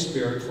Holy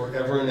Spirit,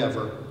 forever and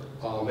ever.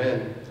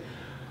 Amen.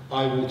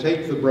 I will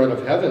take the bread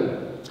of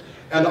heaven,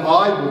 and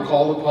I will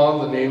call upon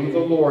the name of the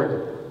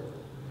Lord.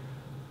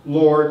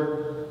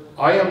 Lord,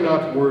 I am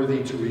not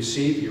worthy to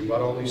receive you,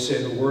 but only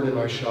say the word, and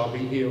I shall be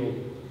healed.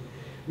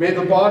 May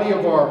the body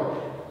of our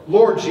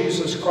Lord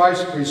Jesus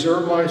Christ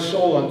preserve my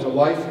soul unto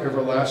life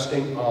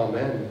everlasting.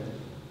 Amen.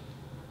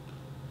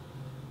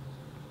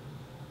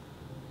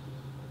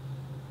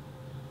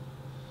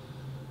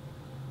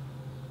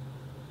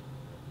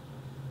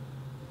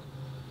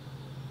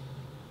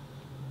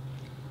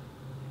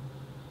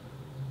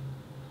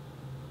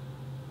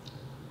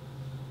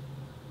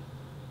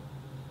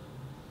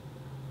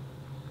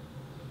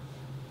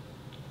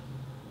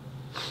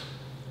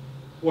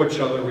 What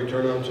shall I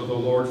return unto the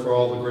Lord for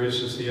all the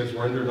graces he has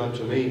rendered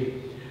unto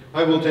me?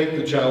 I will take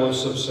the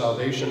chalice of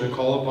salvation and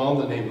call upon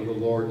the name of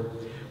the Lord.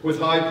 With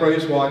high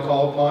praise will I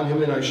call upon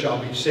him, and I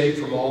shall be saved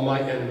from all my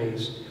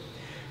enemies.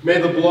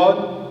 May the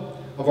blood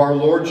of our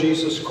Lord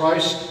Jesus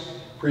Christ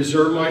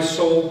preserve my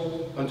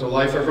soul unto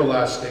life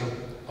everlasting.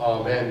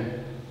 Amen.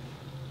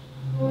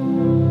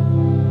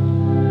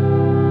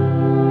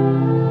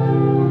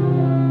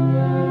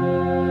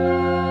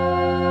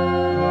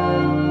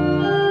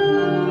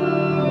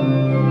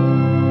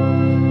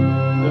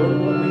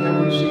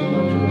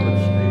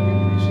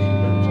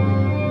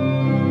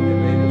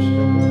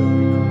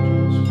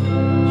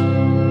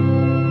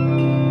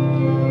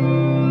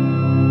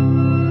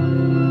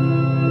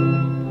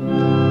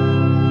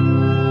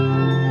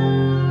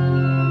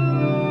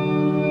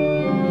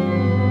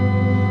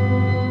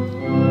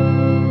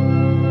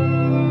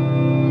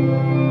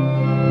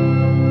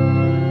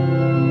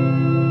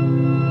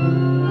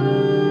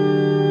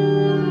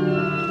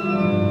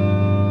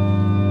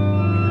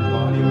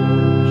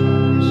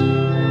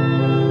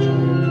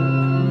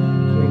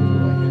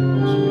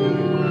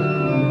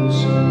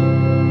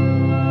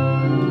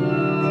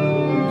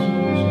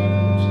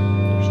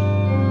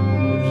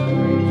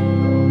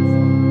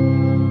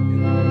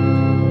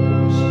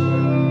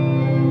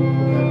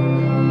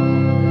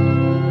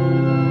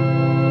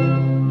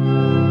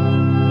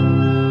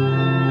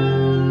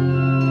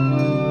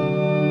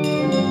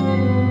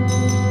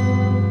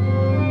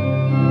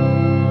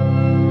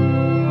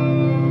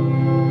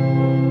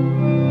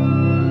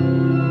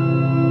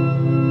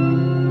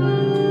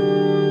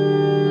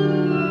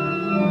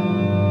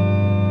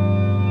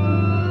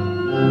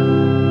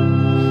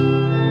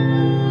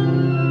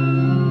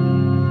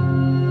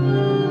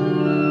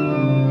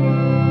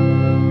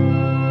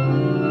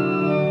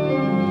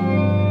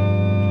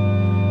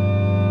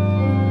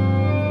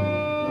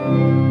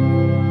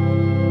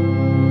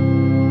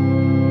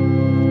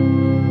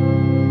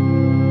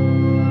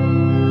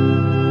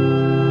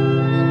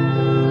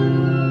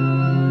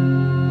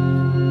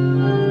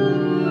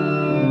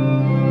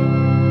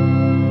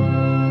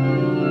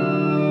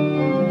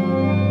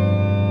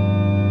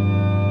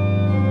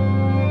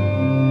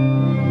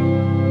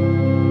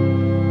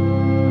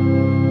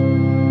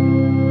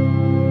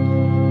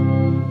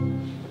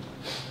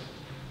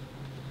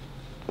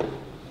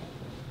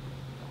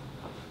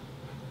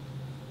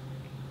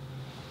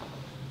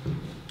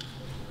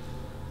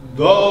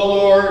 The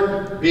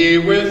Lord be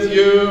with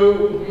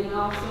you. And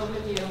also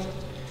with you.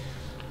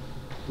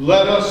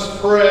 Let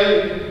us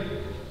pray.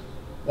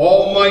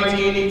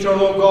 Almighty and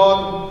eternal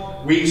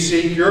God, we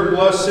seek your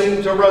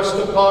blessing to rest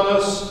upon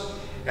us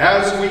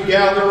as we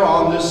gather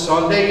on this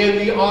Sunday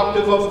in the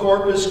octave of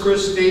Corpus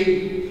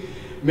Christi.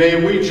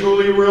 May we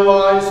truly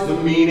realize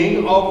the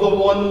meaning of the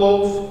one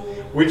loaf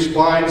which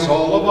binds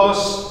all of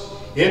us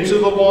into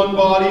the one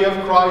body of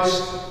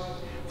Christ.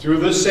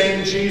 Through the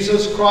same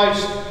Jesus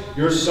Christ,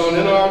 your Son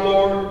and our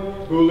Lord,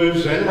 who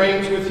lives and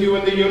reigns with you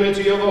in the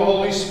unity of the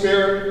Holy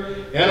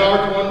Spirit, and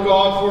art one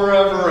God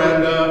forever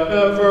and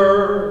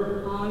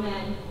ever.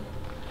 Amen.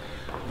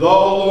 The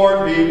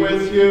Lord be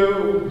with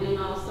you. And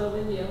also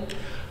with you.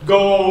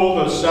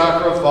 Go, the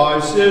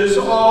sacrifice is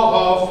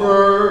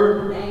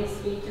offered. Thanks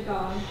be to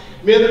God.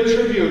 May the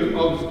tribute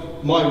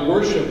of my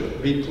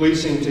worship be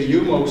pleasing to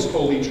you, most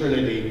Holy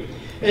Trinity,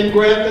 and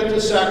grant that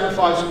the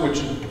sacrifice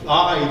which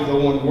I,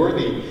 though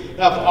unworthy,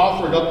 have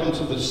offered up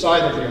into the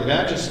sight of your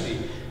majesty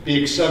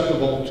be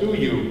acceptable to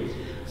you.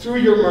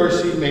 Through your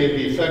mercy may it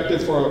be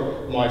effective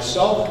for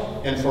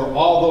myself and for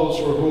all those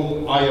for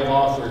whom I have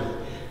offered.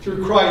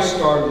 Through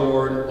Christ our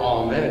Lord.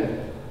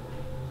 Amen.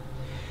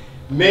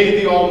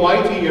 May the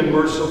Almighty and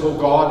merciful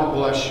God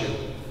bless you,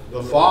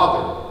 the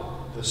Father,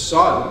 the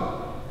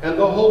Son, and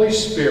the Holy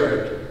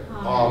Spirit.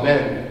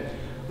 Amen.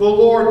 The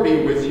Lord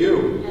be with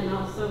you. And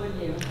also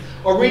with you.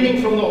 A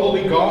reading from the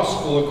Holy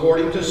Gospel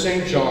according to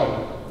St.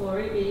 John.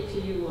 Glory be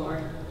to you,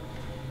 Lord.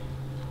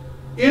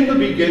 In the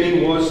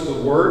beginning was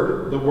the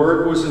Word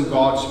was in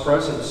God's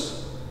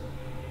presence,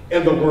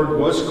 and the Word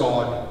was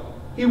God.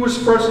 He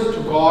was present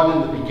to God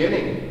in the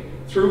beginning.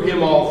 Through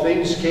him all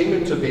things came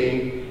into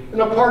being,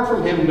 and apart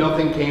from him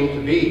nothing came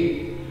to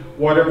be.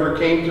 Whatever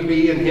came to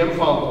be in him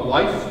found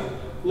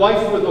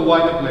life with the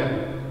light of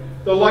men.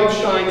 The light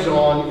shines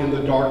on in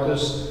the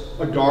darkness,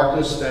 a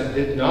darkness that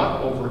did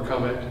not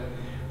overcome it.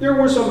 There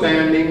was a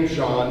man named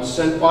John,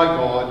 sent by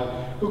God,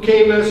 who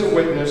came as a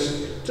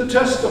witness to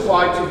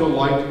testify to the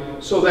light,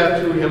 so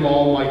that through him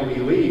all might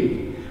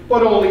believe,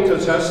 but only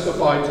to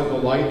testify to the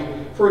light,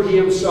 for he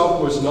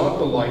himself was not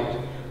the light,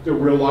 the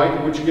real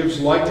light which gives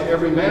light to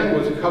every man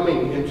was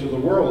coming into the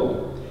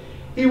world.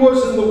 He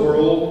was in the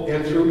world,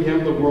 and through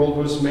him the world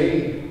was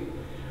made.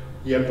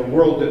 Yet the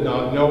world did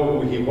not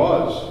know who he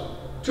was.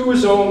 To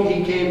his own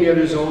he came, yet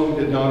his own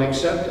did not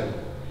accept him.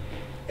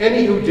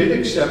 Any who did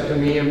accept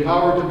him he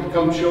empowered to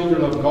become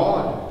children of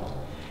God.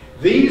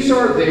 These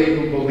are they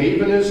who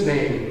believe in his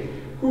name,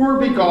 who were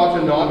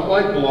begotten not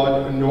by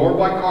blood, nor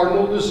by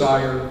carnal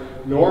desire,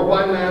 nor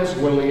by man's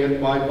willing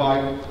it, but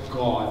by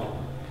God.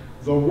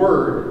 The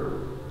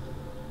Word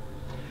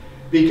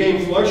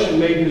became flesh and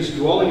made his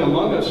dwelling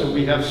among us, and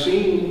we have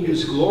seen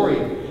his glory,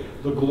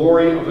 the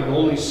glory of an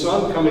only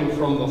Son coming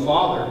from the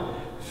Father,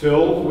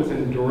 filled with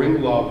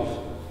enduring love.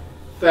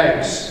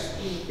 Thanks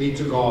be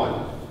to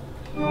God.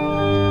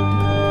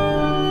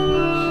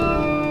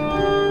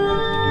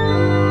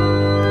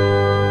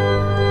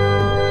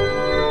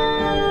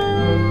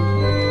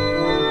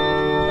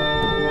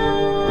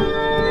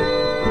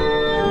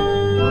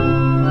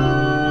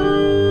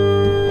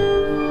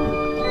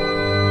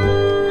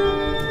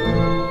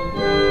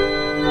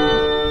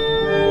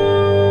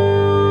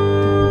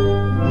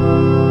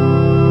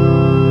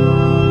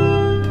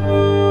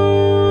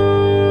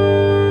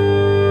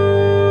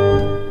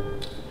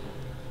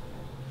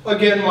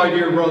 Again, my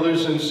dear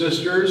brothers and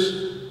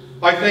sisters,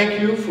 I thank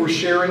you for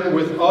sharing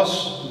with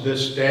us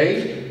this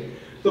day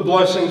the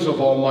blessings of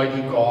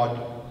Almighty God,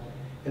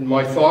 and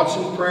my thoughts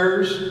and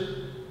prayers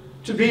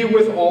to be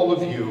with all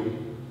of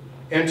you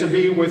and to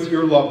be with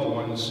your loved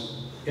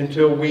ones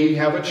until we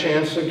have a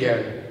chance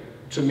again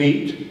to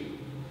meet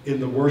in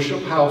the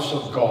worship house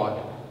of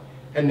God.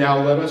 And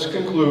now let us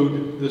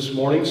conclude this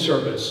morning's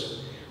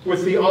service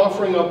with the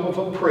offering up of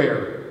a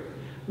prayer,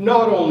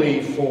 not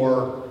only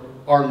for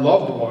our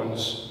loved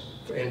ones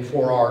and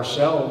for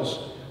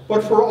ourselves,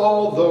 but for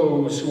all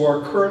those who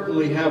are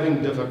currently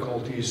having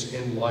difficulties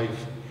in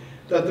life,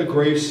 that the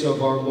grace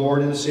of our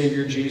Lord and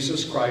Savior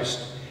Jesus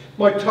Christ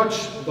might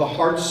touch the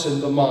hearts and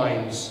the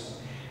minds,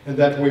 and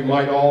that we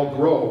might all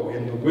grow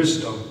in the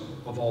wisdom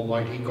of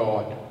Almighty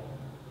God.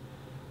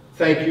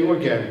 Thank you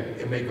again,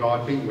 and may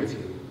God be with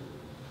you.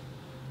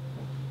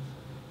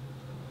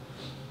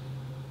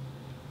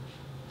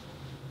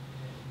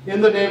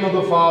 In the name of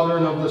the Father,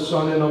 and of the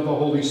Son, and of the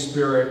Holy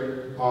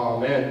Spirit.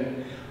 Amen.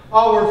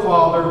 Our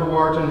Father, who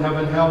art in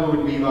heaven,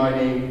 hallowed be thy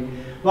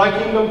name. Thy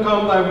kingdom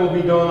come, thy will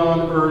be done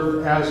on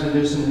earth as it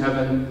is in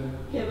heaven.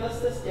 Give us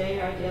this day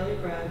our daily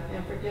bread,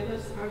 and forgive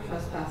us our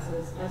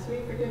trespasses, as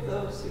we forgive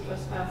those who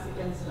trespass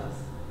against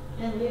us.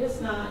 And lead us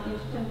not into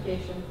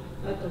temptation,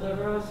 but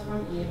deliver us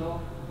from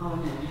evil.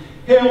 Amen.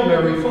 Hail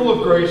Mary, full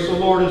of grace, the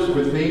Lord is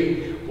with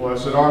thee.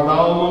 Blessed art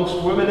thou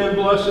amongst women, and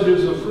blessed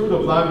is the fruit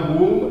of thy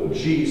womb,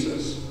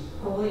 Jesus.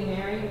 Holy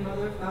Mary,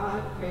 Mother of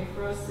God, pray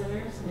for us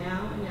sinners,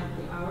 now and at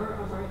the hour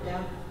of our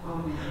death.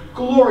 Amen.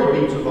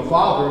 Glory be to the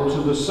Father, and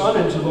to the Son,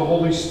 and to the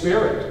Holy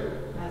Spirit.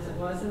 As it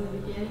was was in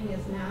the beginning,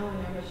 is now,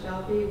 and ever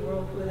shall be,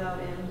 world without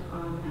end.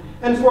 Amen.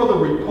 And for the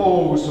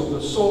repose of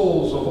the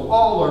souls of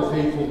all our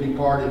faithful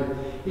departed,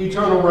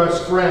 eternal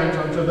rest grant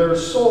unto their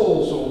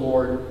souls, O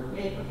Lord.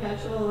 May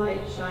perpetual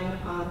light shine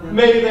upon them.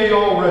 May they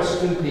all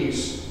rest in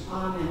peace.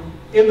 Amen.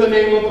 In the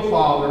name of the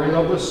Father, and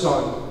of the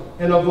Son,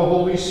 and of the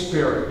Holy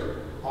Spirit.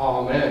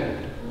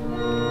 Amen.